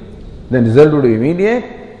Vidhi, the result would be immediate.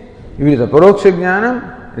 If it is a Paroksha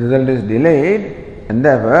Jnanam, result is delayed, and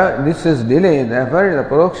therefore this is delayed, therefore it is a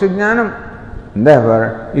Paroksha Jnanam.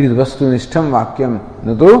 Therefore, it is Vastunishtam Vakyam,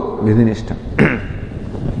 natu Vidhinishtam.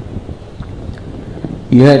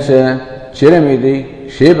 Ihacha Chiramiti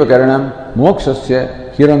Shepakaranam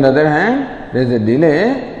Mokshasya. Here on the other hand, there is a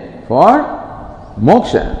delay for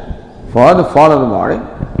moksha, for the fall of the body.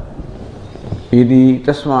 Idi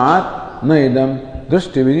tasmat na idam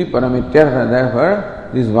drishti vidhi paramityartha. Therefore,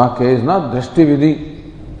 this Vakya is not Drashti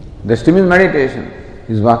Vidhi. Drashti means meditation.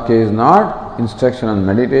 This Vakya is not instruction on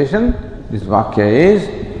meditation. This Vakya is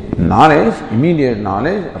knowledge, immediate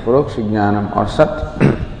knowledge, Aparoksha Jnanam or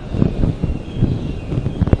Sat.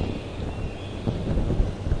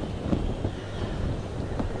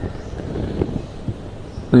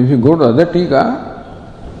 So if you go to other Tika,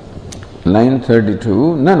 line 32,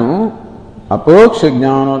 Nanu, Aparoksha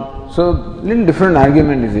Jnana, so little different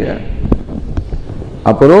argument is here.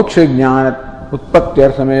 Aparoksha Jnana,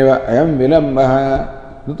 Utpattyarthameva, Ayam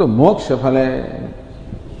Vilambha, Nuto Moksha Phale.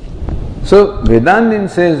 So Vedanta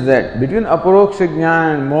says that between Aparoksha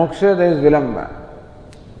Jnana and Moksha there is Vilambha,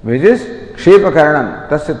 which is Kshepa Karanam,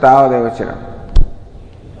 Tasya Tavadeva Chiram.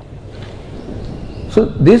 So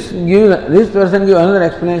this person gives another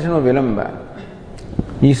explanation of Vilamba.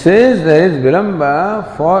 He says there is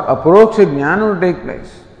Vilamba for Aparoksha Jnana to take place.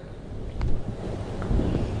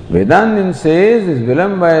 Vedanta says this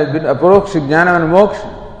Vilamba is between Aparoksha Jnana and Moksha.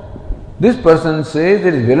 This person says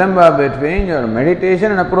there is Vilamba between your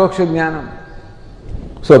meditation and Aparoksha Jnana.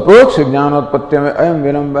 So Aparoksha Jnana Utpatyam Ayam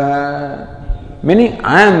Vilamba. Meaning,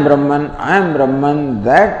 I am Brahman,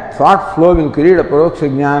 that thought flow will create a Aparoksha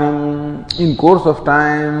Jnanam in course of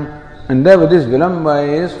time, and therefore this Vilamba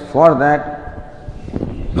is for that.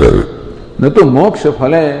 Natu Moksha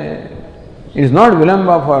Phale. It is not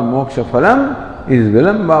Vilamba for Moksha Phalam, it is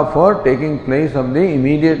Vilamba for taking place of the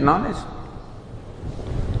immediate knowledge.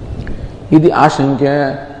 Iti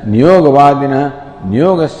Ashankya Niyogavadina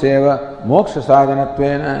Niyogasyeva Moksha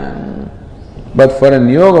Sadhanatvena. But for a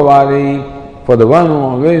Niyogavadi, for the one who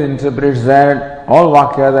always interprets that all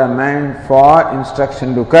Vakyas are meant for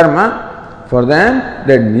instruction to karma, for them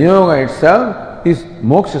that Niyoga itself is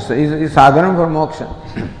moksha, is sadhanam for moksha.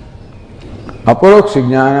 Aparoksha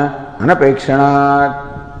Jnana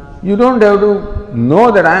Anapekshanat. You don't have to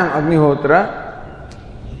know that I am Agnihotra.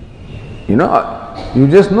 You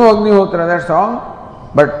just know Agnihotra, that's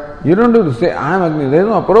all. But you don't have to say I am Agnihotra. There is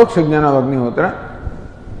no Aparoksha Jnana of Agnihotra.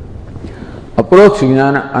 Aparoksha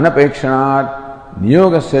Jnana Anapekshanat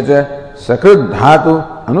Niyogasya Sakrit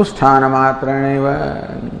Dhatu Anusthana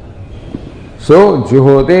Matraneva. So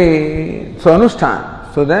Juhote, so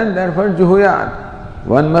Anushthan. So then therefore Juhuyat.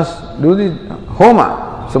 One must do the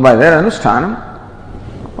Homa. So by their Anushthanam,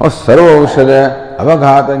 or Sarva Aushada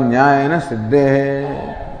Avaghata Nyayana Siddhe.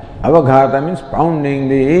 Avaghata means pounding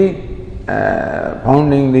the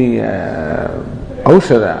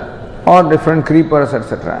Aushada or different creepers,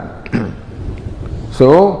 etc.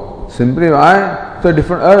 So, simply why? So,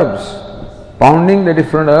 different herbs. Pounding the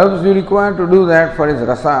different herbs, you require to do that for its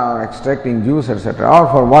rasa or extracting juice, etc. Or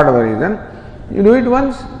for whatever reason. You do it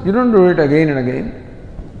once, you don't do it again and again.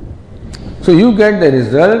 So, you get the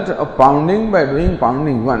result of pounding by doing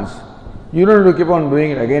pounding once. You don't have to keep on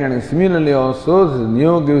doing it again and again. Similarly, also, the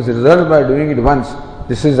Niyoga gives result by doing it once.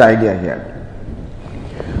 This is the idea here.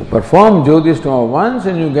 Perform Jyotishtama once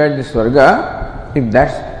and you get this Swarga. If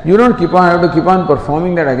that's, you don't have to keep on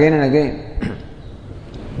performing that again and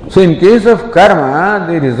again. So in case of karma,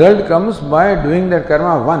 the result comes by doing that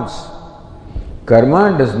karma once.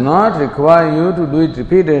 Karma does not require you to do it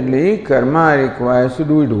repeatedly. Karma requires you to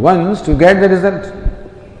do it once to get the result.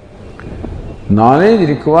 Knowledge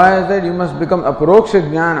requires that you must become Aparoksha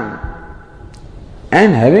Jnanam.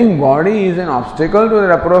 And having body is an obstacle to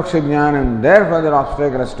that Aparoksha Jnanam. Therefore that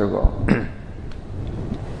obstacle has to go.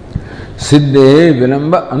 Siddhe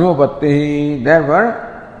Vilamba Anupatti. Therefore,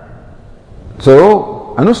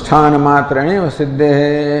 so Anusthana Matrane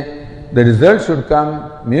Siddhe, the result should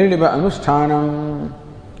come merely by Anusthanam.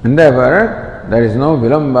 And therefore, there is no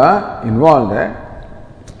Vilamba involved there.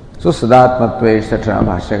 So Sadatmatva, etc.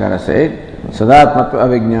 Bhashyakara said, Sadatmatva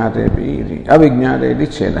Avijñate Avijñate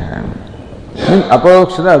Chedha. Means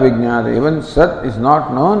Aparokshata Avijñate. Even Sat is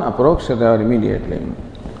not known Aparokshata or immediately.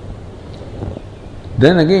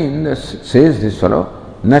 Then again says this fellow,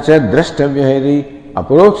 Nacha Drashtavya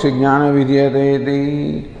Aparoksha Jnana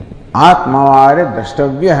Vidyate Atmavare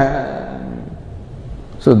Drashtavya.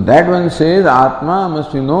 So that one says Atma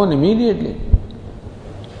must be known immediately.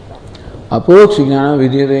 Aparoksha Jnana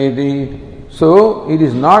Vidyate. So it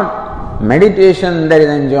is not meditation that is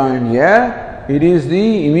enjoined here, it is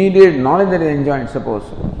the immediate knowledge that is enjoined, suppose.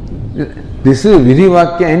 This is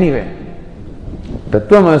Vidhivakya anyway.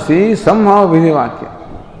 Tattvamasi somehow Vidhivakya.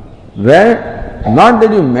 Where not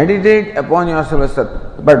that you meditate upon yourself as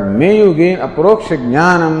Sat, but may you gain Aparoksha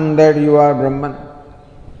Jnanam that you are Brahman.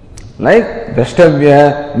 Like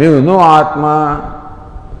Drashtavya, may you know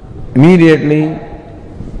Atma immediately.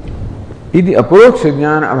 Iti Aparoksha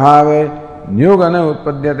Jnana Abhave Niyogana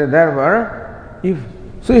Utpadyate. Therefore, if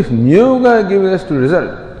Niyogana gives us to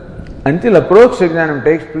result, until Aproksha Jnanam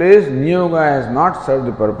takes place, Niyoga has not served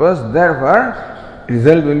the purpose. Therefore,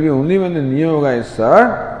 result will be only when the Niyoga is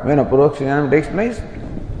served, when Aproksha Jnanam takes place.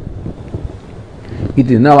 It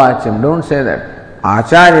is Navachyam. Don't say that.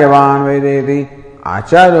 Acharyavan Vedeti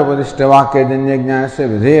Acharyopadishta Vakya Janya Jnanasya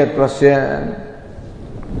Vidheyatvasya.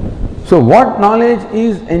 So what knowledge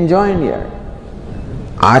is enjoined here?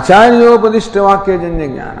 Acharyopadishta Vakya Janya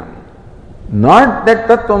Jnanam. Not that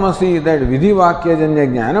Tattvamasi, that Vidhi Vakya Janya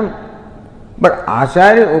Jnanam, but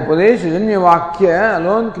Acharya Upadesha Janya Vakya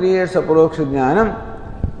alone creates Aparoksha Jnanam,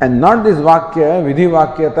 and not this Vakya, Vidhi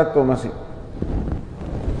Vakya Tattvamasi.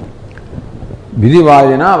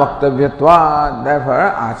 Vidhivajana Vaktavyatva.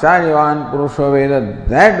 Therefore, Acharyavan Purusha Veda,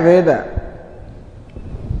 that Veda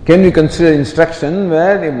can be considered instruction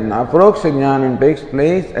where the Aparoksha Jnanam takes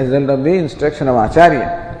place as a result of the instruction of Acharya.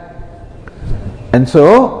 And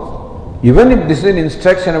so, even if this is an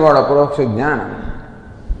instruction about Aparoksha Jnanam,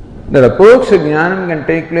 that Aparoksha Jnanam can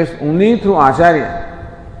take place only through Acharya.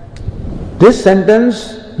 This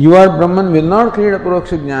sentence, you are Brahman, will not create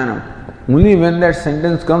Aparoksha Jnanam. Only when that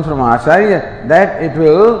sentence comes from Acharya, that it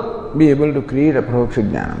will be able to create Aparoksha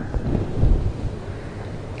Jnanam.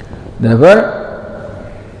 Therefore,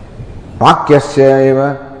 Vakyasya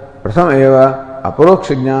eva, Prasam eva,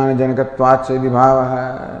 Aparoksha Jnana Janakatvatsa iti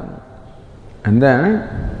bhavaha. And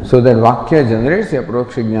then, so that Vakya generates the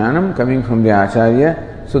Aparoksha Jnanam coming from the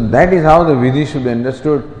Acharya. So that is how the Vidhi should be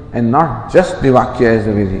understood, and not just the Vakya as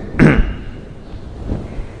the Vidhi.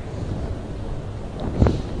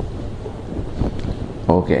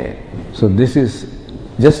 Okay, so this is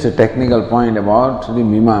just a technical point about the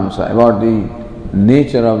Mimamsa, about the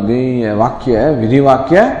nature of the Vakya, Vidhi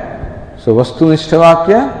Vakya, so Vastu-nishtha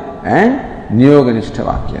Vakya and Niyoga-nishtha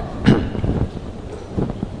Vakya.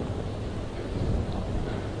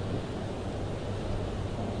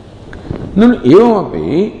 Nun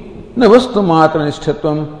evamapi na vastu matra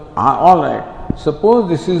nishthatvam. All right. Suppose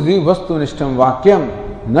this is the vastu nistham vakyam,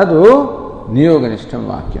 nadu niyoga nistham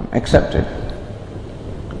vakyam. Accepted.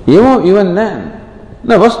 Even then,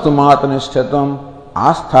 na vastu matra nishthatvam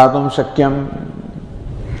asthatam shakyam.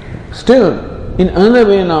 Still, in another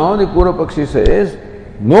way now, the Purvapakshi says,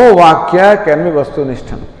 no vakya can be vastu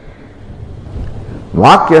nistham.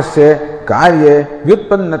 Vakyasya karye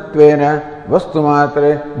vyutpannatvena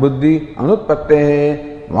Vastumatre buddhi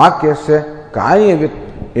anutpatte vakyasya karya.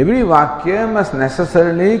 Every vakya must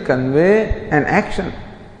necessarily convey an action.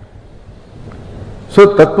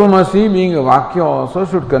 So Tattvamasi being a vakya also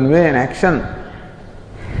should convey an action.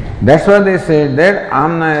 That's why they said that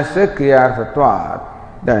Amnayasya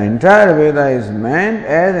Kriyarthatvat. The entire Veda is meant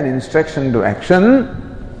as an instruction to action,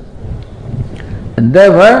 and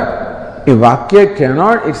therefore a Vakya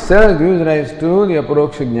cannot itself give rise to the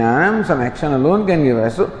Aparoksha Jnanam, some action alone can give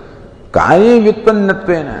rise. So, Karya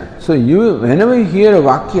Vyutpannatvena. So, whenever you hear a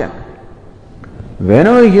Vakya,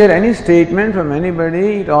 whenever you hear any statement from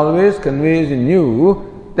anybody, it always conveys in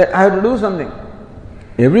you that I have to do something.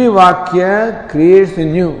 Every Vakya creates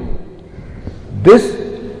in you this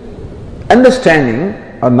understanding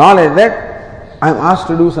or knowledge that I am asked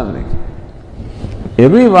to do something.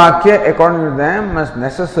 Every Vakya, according to them, must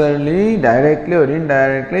necessarily, directly or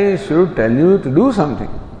indirectly, should tell you to do something.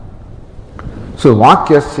 So,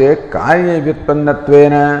 Vakyasya karya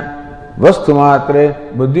vyutpannatvena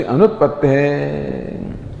vastumatre buddhi anutpatte.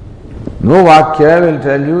 No Vakya will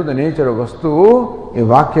tell you the nature of Vastu, a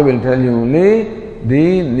Vakya will tell you only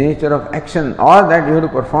the nature of action, or that you have to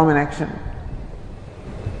perform an action.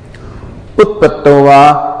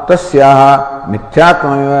 Utpattova tasyaha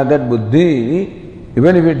mithyatmaya, that buddhi,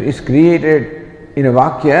 even if it is created in a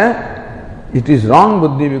Vakya, it is wrong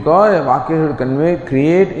buddhi, because a Vakya should convey,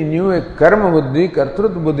 create in you a karma buddhi,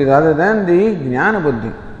 kartrut buddhi, rather than the jnana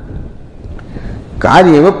buddhi.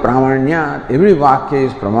 Karya eva pramanya. Every Vakya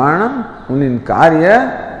is pramanam only in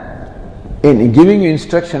Karya, in giving you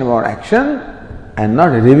instruction about action and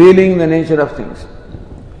not revealing the nature of things.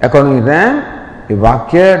 According to them, a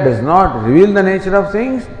Vakya does not reveal the nature of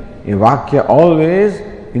things. A Vakya always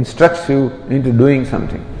instructs you into doing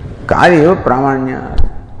something. Karya pramanya.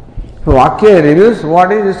 So Vakya reveals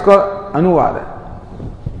what is called anuvada.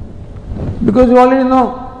 Because you already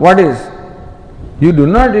know what is. You do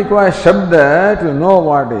not require Shabda to know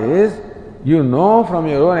what is. You know from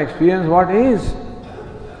your own experience what is.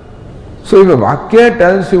 So if a Vakya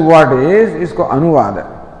tells you what is, it's called anuvada.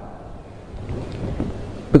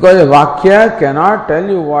 Because a Vakya cannot tell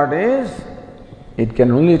you what is, it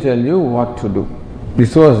can only tell you what to do.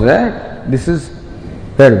 This is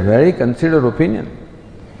their very considered opinion.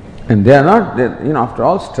 And they are not, after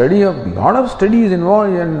all, lot of studies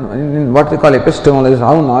involved in what they call epistemology,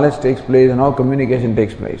 how knowledge takes place and how communication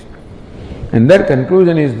takes place. And their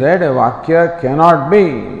conclusion is that a Vakya cannot be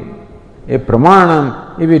a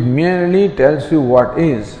Pramanam if it merely tells you what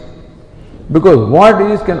is. Because what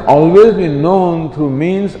is can always be known through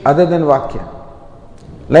means other than Vakya,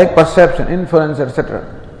 like perception, inference, etc.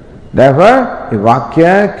 Therefore, a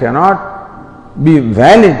Vakya cannot be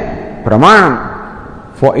valid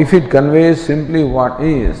Pramanam, for if it conveys simply what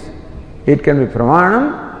is. It can be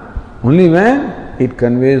Pramanam only when it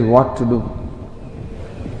conveys what to do.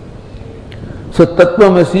 So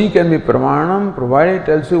Tattvamasi can be Pramanam provided it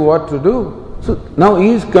tells you what to do. So now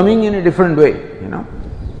he is coming in a different way,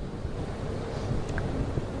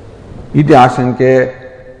 Iti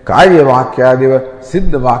asanke karya vakyadiva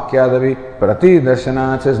siddha vakyadavi prati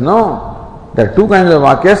darshana says no. There are two kinds of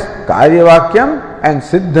vakyas, karya vakyam and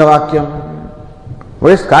siddha vakyam.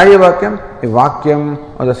 What is karya vakyam? A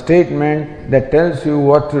vakyam or the statement that tells you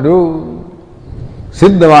what to do.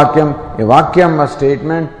 Siddha vakyam, a vakyam, a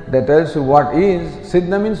statement that tells you what is.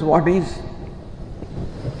 Siddha means what is.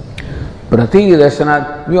 Prati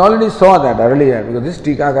darshanat, we already saw that earlier because this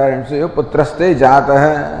Tikakara says, putraste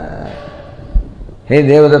jataha. Hey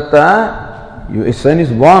Devadatta, your son is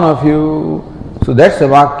born of you. So that's a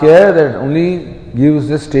vakya that only gives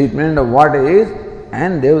the statement of what is,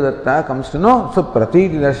 and Devadatta comes to know. So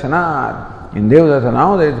pratiti darshanat. In Devadatta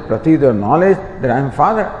now there is pratiti or knowledge that I am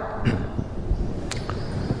father.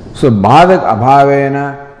 So bhadak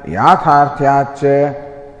abhavena yatharthyach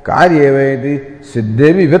karyeveti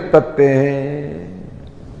siddhevi vyutpatte.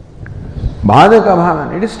 Bhadak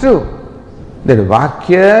abhavena, it is true that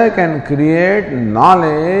Vakya can create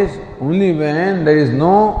knowledge only when there is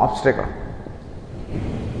no obstacle.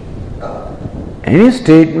 Any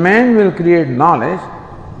statement will create knowledge.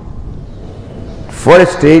 For a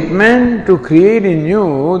statement to create in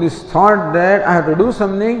you this thought that I have to do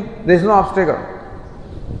something, there is no obstacle.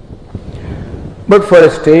 But for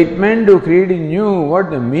a statement to create in you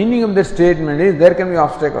what the meaning of the statement is, there can be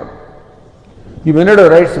obstacle. You may not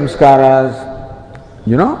have write samskaras,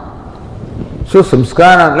 So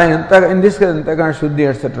samskara, like in this case, antakana shuddhi,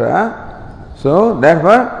 etc. So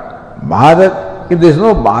therefore, bhadak, if there is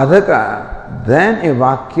no bhadaka, then a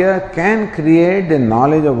vakya can create the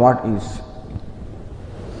knowledge of what is.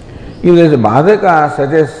 If there is a bhadaka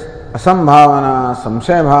such as asambhavana,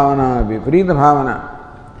 samshaya bhavana, viparita bhavana,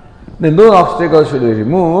 then those obstacles should be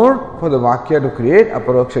removed for the vakya to create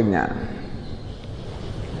aparoksha jnana.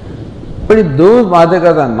 But if those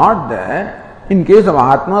bhadakas are not there, in case of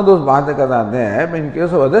Atma, those bhadakas are there, but in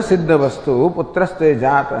case of other siddha vastu, putraste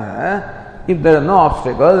jata, if there are no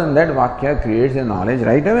obstacles, then that vakya creates a knowledge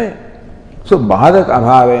right away. So bhadak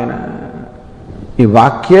abhavena, a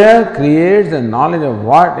vakya creates the knowledge of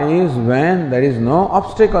what is when there is no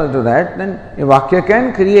obstacle to that, then a vakya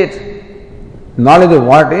can create knowledge of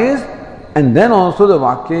what is, and then also the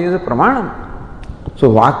vakya is a pramanam.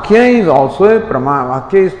 So vakya is also a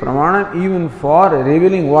vakya is pramanam even for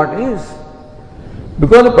revealing what is.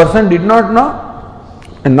 Because the person did not know,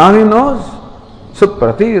 and now he knows. So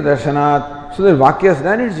prati darshanat, so the vakya has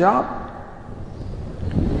done its job.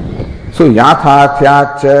 So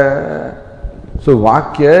yatharthyach, so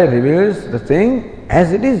vakya reveals the thing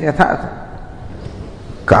as it is yathartha.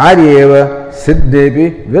 Karyeva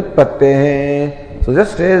siddhepi vyutpatte. So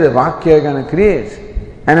just as the vakya can create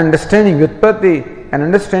an understanding, vyutpatti, an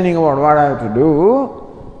understanding about what I have to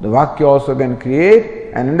do, the vakya also can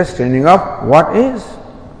create an understanding of what is.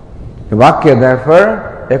 A vakya,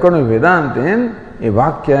 therefore, according to Vedantin, a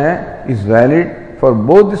vakya is valid for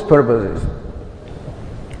both these purposes.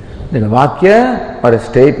 That a vakya or a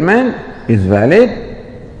statement is valid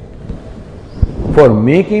for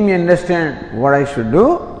making me understand what I should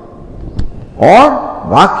do, or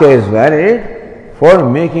vakya is valid for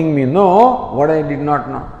making me know what I did not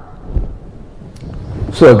know.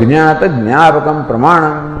 So ajñāta jñāpakam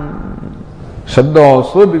pramanam. Shabda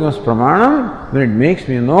also becomes pramanam when it makes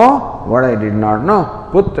me know what I did not know.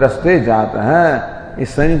 Putraste jataha. His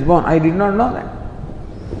son is born. I did not know that.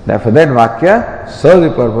 Therefore that vakya serves the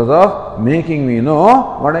purpose of making me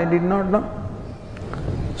know what I did not know.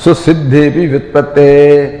 So siddhepi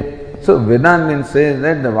vyutpatte. So Vedantin says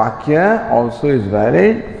that the vakya also is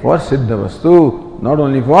valid for siddha vastu, not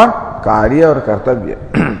only for karya or kartavya.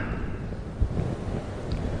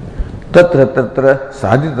 Tatra tatra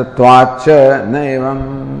sadhitattvacha na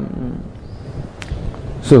evam.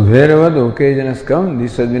 So wherever the occasion has come,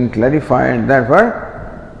 this has been clarified.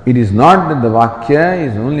 Therefore, it is not that the vakya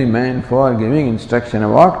is only meant for giving instruction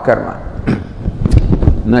about karma.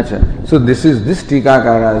 Nacha. So this is this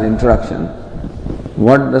Tikakara's introduction.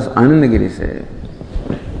 What does Anandagiri say?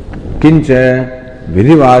 Kincha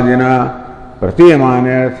vidhivadina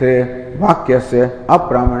pratiyamane arthe vakyasya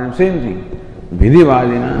apramanam. Same thing.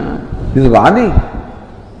 Vidhivadina. This is Vadi.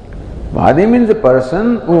 Vadi means a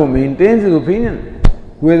person who maintains his opinion,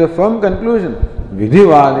 who has a firm conclusion.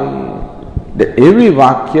 Vidhivadi. That every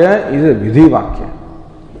Vakya is a Vidhi Vakya.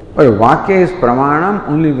 But a Vakya is Pramanam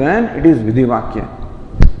only when it is Vidhi Vakya.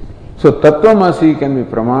 So Tattvamasi can be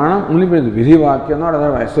Pramanam only when it is Vidhi Vakya, not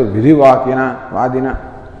otherwise. So Vidhi Vakyana, Vadina.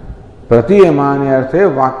 Pratiyamani arthe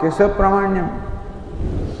Vakya sa Pramanyam.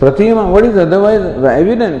 Pratiyama, what is otherwise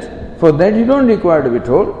evident? For that you don't require to be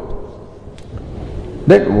told.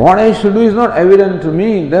 That what I should do is not evident to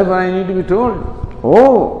me, therefore I need to be told.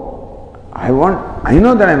 Oh, I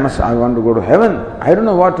know that I want to go to heaven. I don't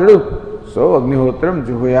know what to do. So Agnihotram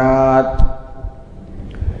Juhuyat.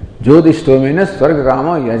 Jyotishtomena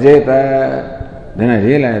Swargakama Yajeta. Then I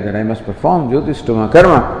realized that I must perform Jyotishtoma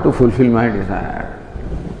karma to fulfill my desire.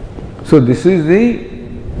 So this is the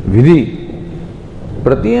Vidhi.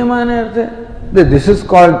 Pratiyamana artha. This is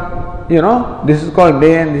called, this is called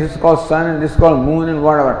day and this is called sun and this is called moon and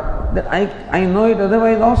whatever. That I know it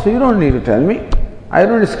otherwise also. You don't need to tell me. I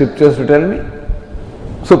don't need scriptures to tell me.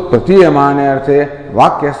 So Pratiyamana artha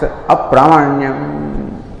Vakyasa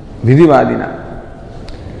Apramanyam Vidhivadina.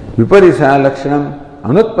 Viparisa Lakshanam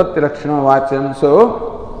Anutpatti Lakshana Vacham.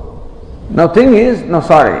 So now thing is, now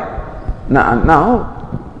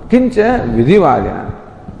Kincha Vidhivadina.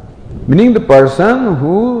 Meaning the person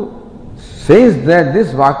who says that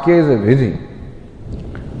this Vakya is a Vidhi,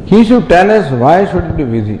 he should tell us why should it be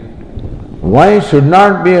Vidhi. Why should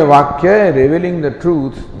not be a Vakya revealing the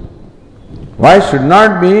truth? Why should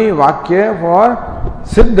not be Vakya for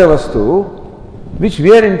Siddha Vastu which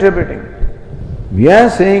we are interpreting? We are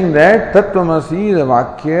saying that Tattvamasi is a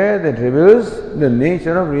Vakya that reveals the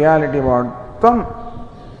nature of reality about Tvam.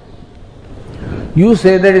 You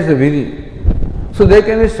say that is a Vidhi. So there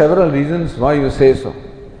can be several reasons why you say so.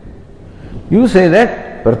 You say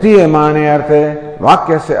that Pratiyamane artha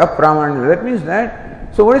Vakyasya Apramanya. That means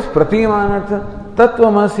that. So what is Pratiyamane artha?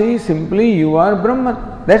 Tattvamasi, simply you are Brahman.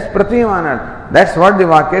 That's Pratiyamane artha. That's what the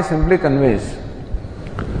Vakya simply conveys.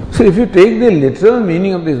 So if you take the literal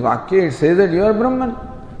meaning of this Vakya, it says that you are Brahman.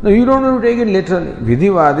 No, you don't have to take it literally.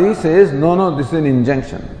 Vidhivadi says, no, this is an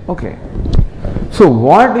injunction. Okay. So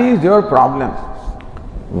what is your problem?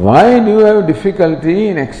 Why do you have difficulty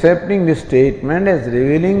in accepting this statement as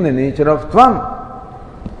revealing the nature of Tvam?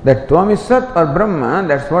 That Tvam is Sat or Brahma,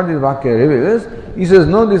 that's what this Vakya reveals. He says,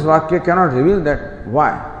 no, this Vakya cannot reveal that.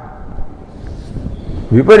 Why?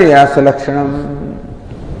 Vipariyasa Lakshanam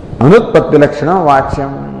Anutpatti Lakshanam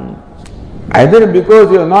Vachyam. Either because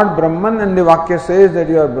you are not Brahman and the Vakya says that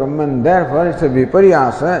you are Brahman, therefore it's a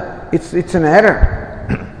Vipariyasa, it's an error.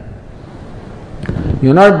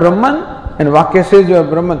 You are not Brahman, and Vakya says you are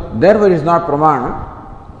Brahman, therefore it is not Pramanam.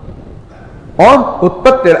 Or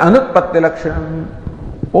Anutpatti Lakshanam.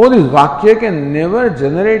 Oh, this Vakya can never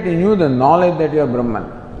generate in you the knowledge that you are Brahman.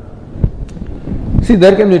 See,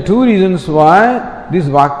 there can be two reasons why this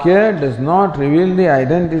Vakya does not reveal the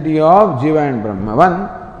identity of Jiva and Brahma. One,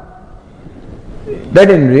 that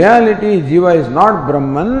in reality Jiva is not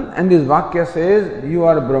Brahman and this Vakya says you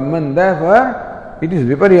are Brahman, therefore it is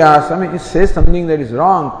Vipariyasam, it says something that is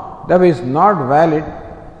wrong. Therefore, is not valid.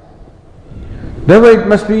 Therefore, it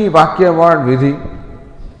must be Vakya word Vidhi.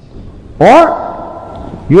 Or,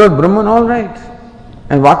 you are Brahman, all right.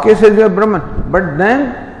 And Vakya says you are Brahman. But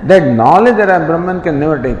then, that knowledge that I am Brahman can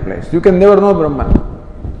never take place. You can never know Brahman.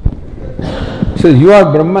 So, you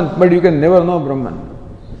are Brahman, but you can never know Brahman.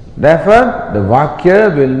 Therefore, the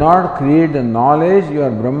Vakya will not create the knowledge you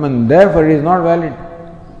are Brahman. Therefore, it is not valid.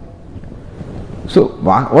 So,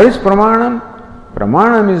 what is Pramanam?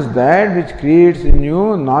 Pramanam is that which creates in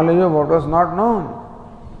you knowledge of what was not known.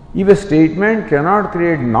 If a statement cannot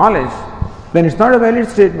create knowledge, then it's not a valid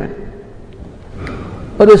statement.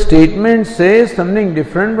 But the statement says something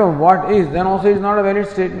different from what is, then also it's not a valid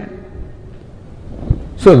statement.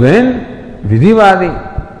 So when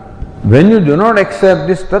Vidhivadi, when you do not accept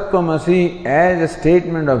this Tattvamasi as a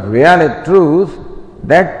statement of reality, truth,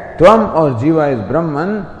 that Tvam or Jiva is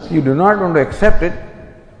Brahman, you do not want to accept it.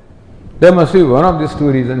 There must be one of these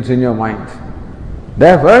two reasons in your mind.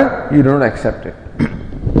 Therefore, you do not accept it.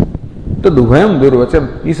 So, Dubhayam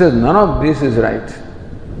Durvacham, he says none of this is right.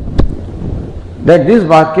 That this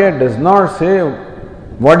Vakya does not say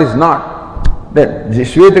what is not. That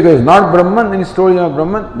Shvetaka is not Brahman and he told you are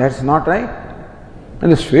Brahman, that's not right.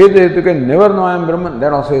 And the Shvetaka never know I am Brahman,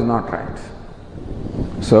 that also is not right.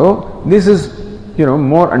 So, this is,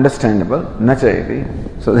 more understandable.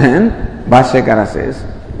 Nachayati. So then, Bhashyakara says,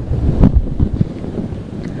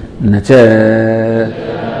 Nacha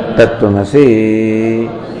Tattvamasi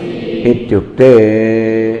Ityukte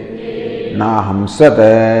Naham Sat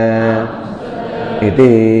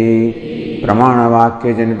इति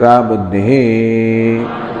प्रमाणवाक्यजनिता बुद्धिः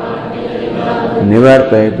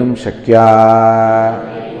निवर्तयितुं शक्या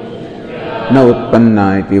न उत्पन्ना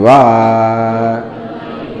इति वा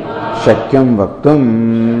शक्यं वक्तुं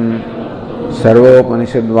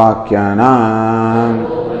सर्वोपनिषद्वाक्यानां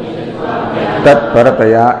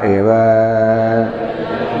तत्परतया एव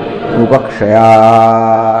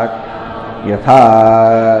उपक्षयात् यथा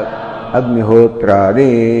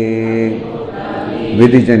अग्निहोत्रादि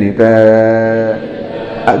विधिजनित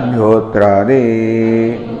अग्निहोत्रादि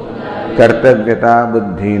कर्तव्यता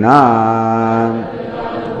बुद्धिनाम्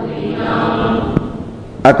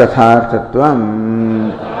अतथार्थत्वम्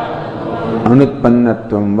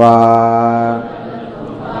अनुत्पन्नत्वं वा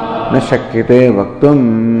न शक्यते वक्तुं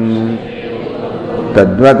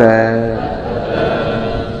तद्वत्.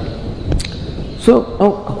 So,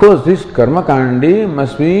 of course, this Karma Kandi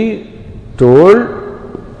must be told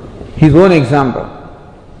his own example.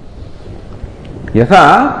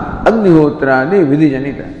 Yatha Agnihotradi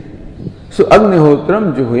Vidhi-janita. So,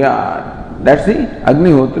 Agnihotram Juhuyat. That's the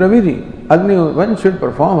Agnihotra Vidhi. One should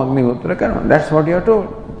perform Agnihotra Karma. That's what you are told.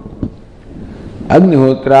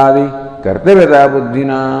 Agnihotradi Kartaveta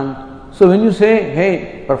Buddhinam. So, when you say,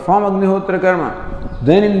 hey, perform Agnihotra Karma,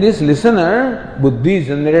 then in this listener, buddhi is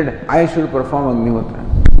generated, I should perform Agnihotra.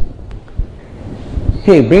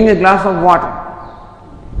 Hey, bring a glass of water.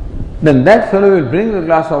 Then that fellow will bring the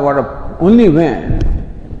glass of water only when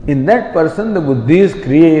in that person the buddhi is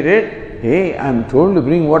created, hey, I am told to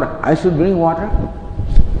bring water, I should bring water.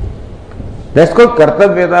 That's called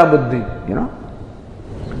Kartavyata buddhi, you know.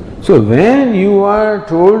 So when you are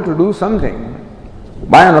told to do something,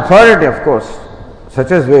 by an authority of course,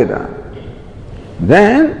 such as Veda,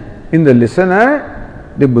 then in the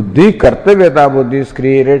listener, the buddhi, Kartavyata buddhi is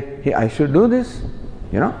created, hey, I should do this,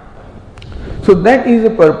 you know. So that is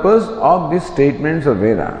the purpose of these statements of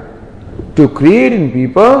Veda, to create in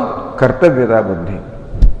people Kartavyata buddhi.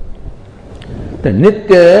 The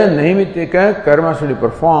Nitya Naimityaka karma should be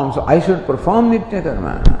performed, so I should perform Nitya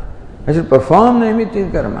karma, I should perform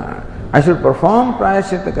Naimitya karma, I should perform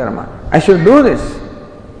Prayaschitta karma, I should do this.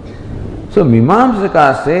 So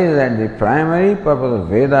Mimamsaka says that the primary purpose of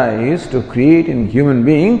Veda is to create in human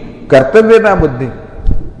being Kartavyata buddhi.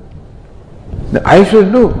 That I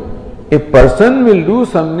should do. A person will do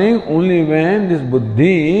something only when this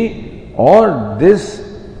buddhi or this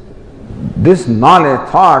knowledge,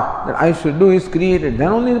 thought that I should do is created.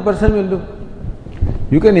 Then only the person will do.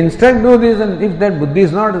 You can instruct do this, and if that buddhi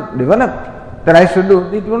is not developed, that I should do,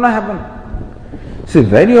 it will not happen. See,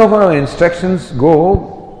 very often our instructions go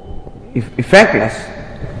effectless,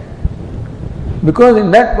 because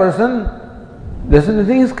in that person the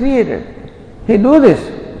thing is created. Hey, do this.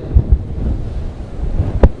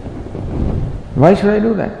 Why should I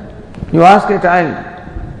do that? You ask a child,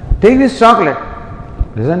 take this chocolate,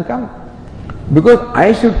 doesn't come, because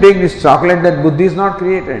I should take this chocolate, that buddhi is not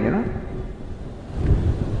created, you know.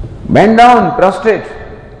 Bend down, prostrate,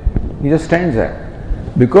 he just stands there.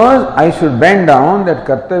 Because I should bend down, that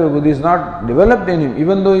Kartavya buddhi is not developed in him,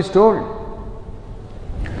 even though he is told.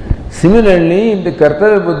 Similarly, if the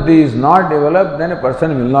Kartavya buddhi is not developed, then a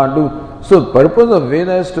person will not do. So, the purpose of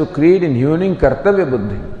Veda is to create in human being Kartavya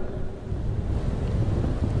buddhi,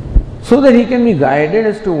 so that he can be guided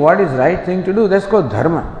as to what is right thing to do. That's called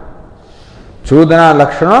Dharma. Chodana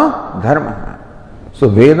Lakshana Dharma. So,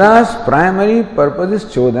 Veda's primary purpose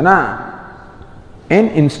is Chodana, in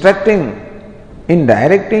instructing, in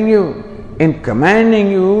directing you, in commanding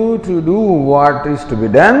you to do what is to be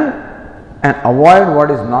done and avoid what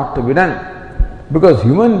is not to be done. Because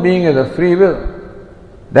human being has a free will,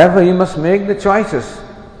 therefore he must make the choices.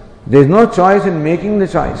 There is no choice in making the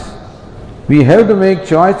choice. We have to make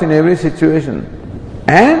choice in every situation,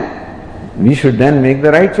 and we should then make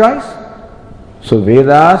the right choice. So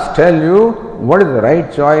Vedas tell you what is the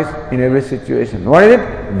right choice in every situation. What is it?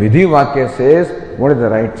 Vidhi Vakya says what is the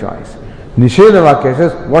right choice. Nisheda Vakya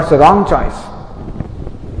says what's the wrong choice.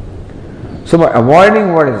 So by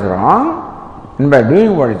avoiding what is wrong and by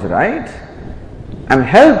doing what is right, I am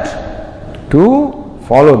helped to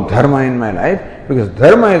follow Dharma in my life, because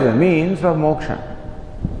Dharma is a means of moksha.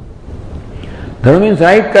 Dharma means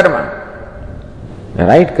right karma. The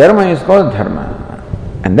right karma is called Dharma,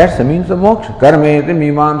 and that's the means of moksha. Karma is the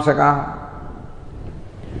mimamsaka.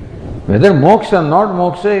 Whether moksha or not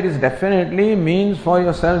moksha, it is definitely means for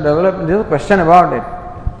your self-development. There is a question about it.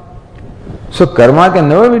 So karma can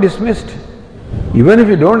never be dismissed. Even if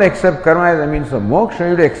you don't accept karma as a means of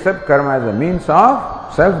moksha, you accept karma as a means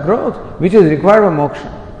of self-growth, which is required for moksha.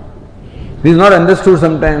 This is not understood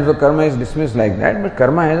sometimes, so karma is dismissed like that, but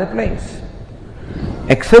karma has a place.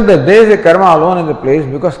 Accept that there is a karma alone in the place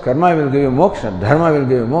because karma will give you moksha, dharma will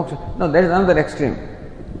give you moksha. No, that is another extreme.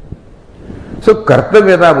 So,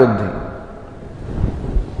 kartavyata buddhi.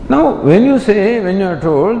 Now, when you are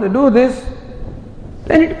told, do this,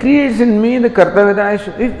 then it creates in me the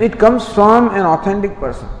kartavyata. It comes from an authentic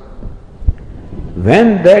person.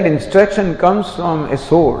 When that instruction comes from a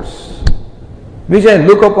source, which I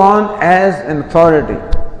look upon as an authority,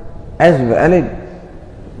 as valid,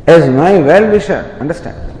 as my well-wisher,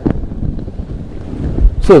 understand?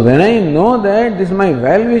 So when I know that this my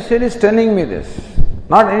well-wisher is telling me this,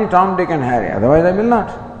 not any Tom, Dick and Harry, otherwise I will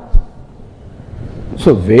not.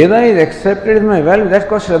 So Veda is accepted as my well, that's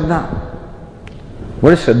called Shraddha.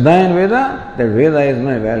 What is Shraddha in Veda? That Veda is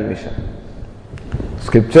my well-wisher.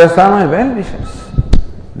 Scriptures are my well-wishers.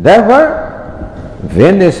 Therefore,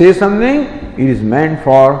 when they say something, it is meant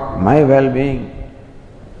for my well-being.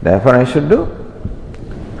 Therefore, I should do.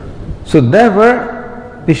 So,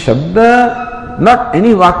 therefore, the Shabda, not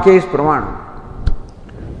any Vakya is Pramana.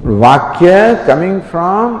 Vakya coming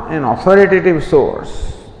from an authoritative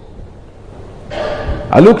source.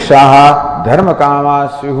 Alukshaha dharma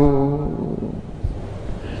kamasyuhu.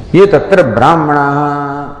 Ye tatra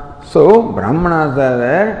brahmana. So, brahmanas are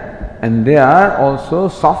there. And they are also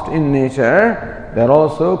soft in nature, they are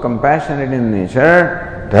also compassionate in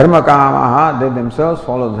nature, dharma kamaha, they themselves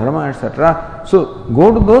follow dharma, etc. So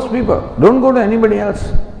go to those people, don't go to anybody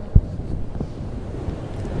else.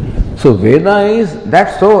 So Veda is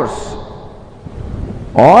that source.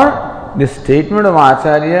 Or the statement of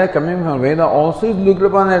Acharya coming from Veda also is looked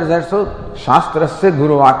upon as that source. Shastrasya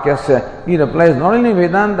Guru Vakyasya. It applies not only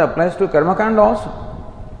Vedanta, applies to Karmakanda also.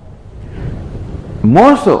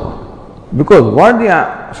 More so. Because what the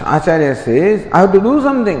Acharya says, I have to do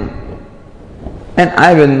something. And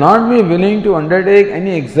I will not be willing to undertake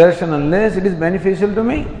any exertion unless it is beneficial to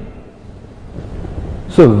me.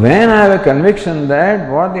 So when I have a conviction that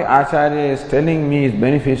what the Acharya is telling me is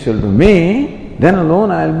beneficial to me, then alone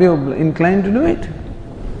I will be inclined to do it.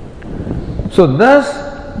 So thus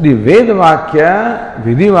the Veda Vakya,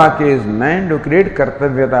 Vidhi Vakya is meant to create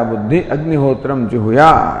Kartavyata Buddhi, Agnihotram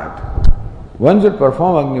Juhuyat. One should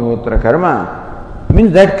perform Agnihotra karma,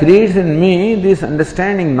 means that creates in me this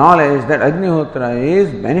understanding, knowledge that Agnihotra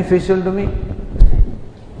is beneficial to me.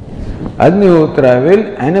 Agnihotra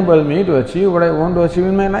will enable me to achieve what I want to achieve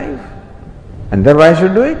in my life. And therefore I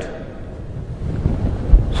should do it.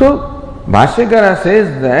 So, Bhashyakara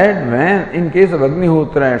says that when, in case of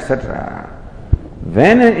Agnihotra, etc.,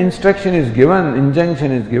 when an instruction is given,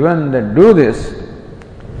 injunction is given that do this,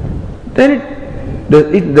 then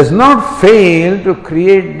it does not fail to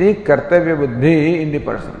create the kartavya buddhi in the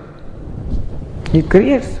person. It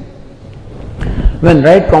creates. When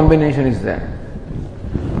right combination is there,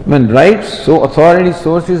 when right authority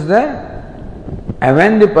source is there, and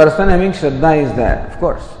when the person having Shraddha is there, of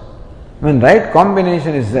course. When right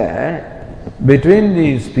combination is there between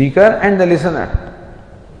the speaker and the listener.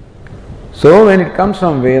 So when it comes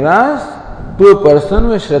from Vedas to a person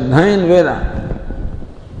with Shraddha in Veda,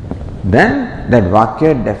 then that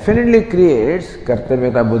Vakya definitely creates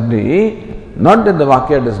Kartavyata Buddhi, not that the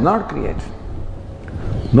Vakya does not create.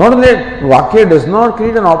 Not that Vakya does not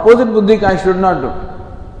create an opposite Buddhi I should not do.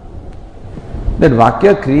 That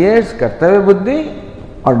Vakya creates Kartavya Buddhi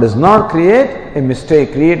or does not create a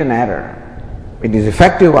mistake, create an error. It is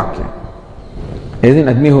effective Vakya. As in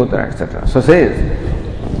Agnihotra, etc. So says,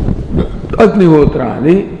 Agnihotra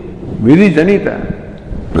adi Vidhi Janita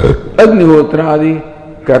Agnihotra adi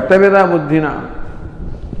Kartavyata Buddhina.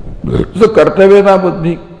 So Kartavyata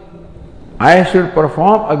Buddhi, I should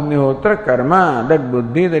perform Agnihotra karma, that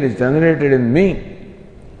Buddhi that is generated in me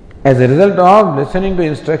as a result of listening to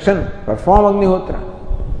instruction, perform Agnihotra.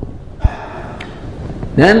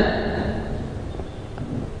 Then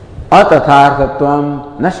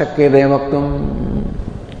Atathartatvam na shakyate vaktum.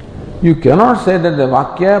 You cannot say that the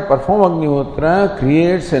Vakya perform Agnihotra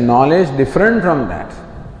creates a knowledge different from that.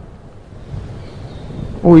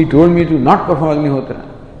 Oh, he told me to not perform Agnihotra.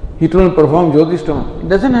 He told me to perform Jyotishtama. It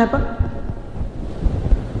doesn't happen.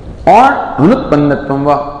 Or Anutpannatvam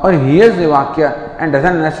va, or he hears the Vakya and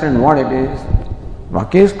doesn't understand what it is.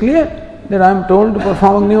 Vakya is clear that I am told to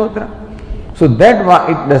perform Agnihotra. So that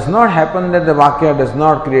it does not happen that the Vakya does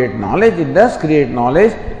not create knowledge. It does create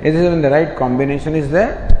knowledge. It is when the right combination is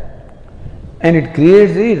there. And it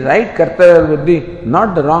creates the right Kartavya Buddhi,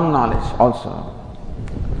 not the wrong knowledge also.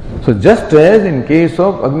 So just as in case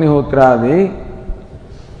of Agnihotra,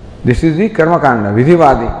 this is the Karmakanda,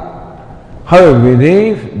 Vidhivadi. However,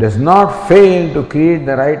 Vidhi does not fail to create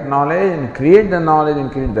the right knowledge and create the knowledge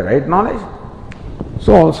and create the right knowledge.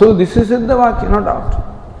 So also this is in the Vakya, no doubt.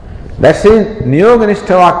 That's in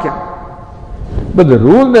Niyoganistha Vakya. But the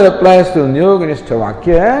rule that applies to Niyoganistha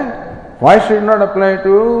Vakya, why should it not apply to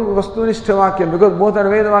Vastunistha Vakya? Because both are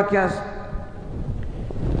Veda Vakyas.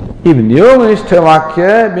 If Niyoganistha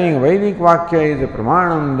Vakya being Vedic Vakya is a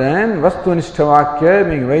Pramanam, then Vastunistha Vakya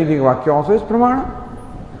being Vedic Vakya also is Pramanam.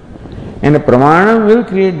 And a Pramanam will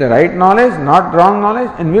create the right knowledge, not wrong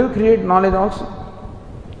knowledge, and will create knowledge also.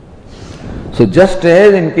 So just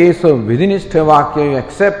as in case of Vidinistha Vakya you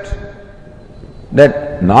accept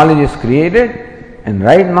that knowledge is created and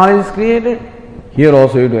right knowledge is created, here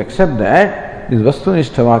also you have to accept that this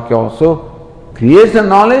Vastunistha Vakya also creates the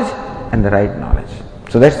knowledge and the right knowledge.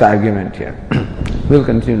 So that's the argument here. We'll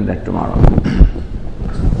continue that tomorrow.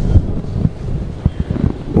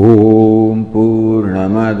 Om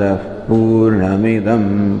Purnamadah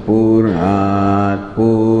Purnamidam Purnat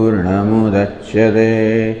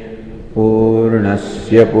Purnamudachyate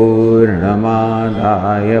Purnasya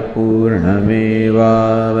Purnamadaya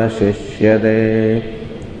Purnamevavashishyate.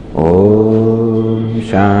 Om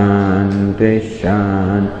Shanti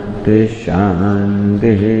Shanti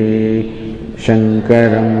Shanti.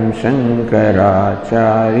 Shankaram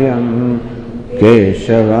Shankaracharyam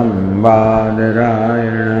Keshavam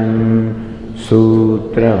Badarayanam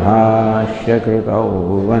Sutra Bhashya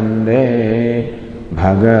Krutau Vande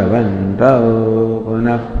Bhagavantau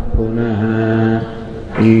Punah Punah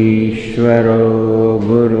Ishvaro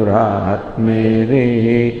Gururatmeri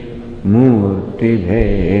Murti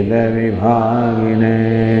Bheda Vibhagine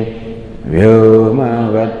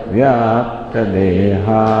Vyomavad Vyapta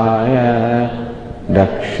Dehaya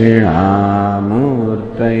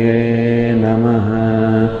Dakshinamurtaye Namaha.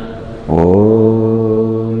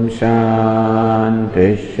 Om Shanti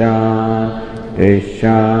Shanti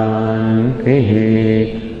Shanti.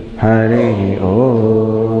 Hari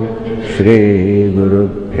Om. Shri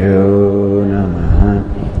Gurubhyo Namaha.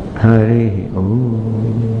 Hari Om.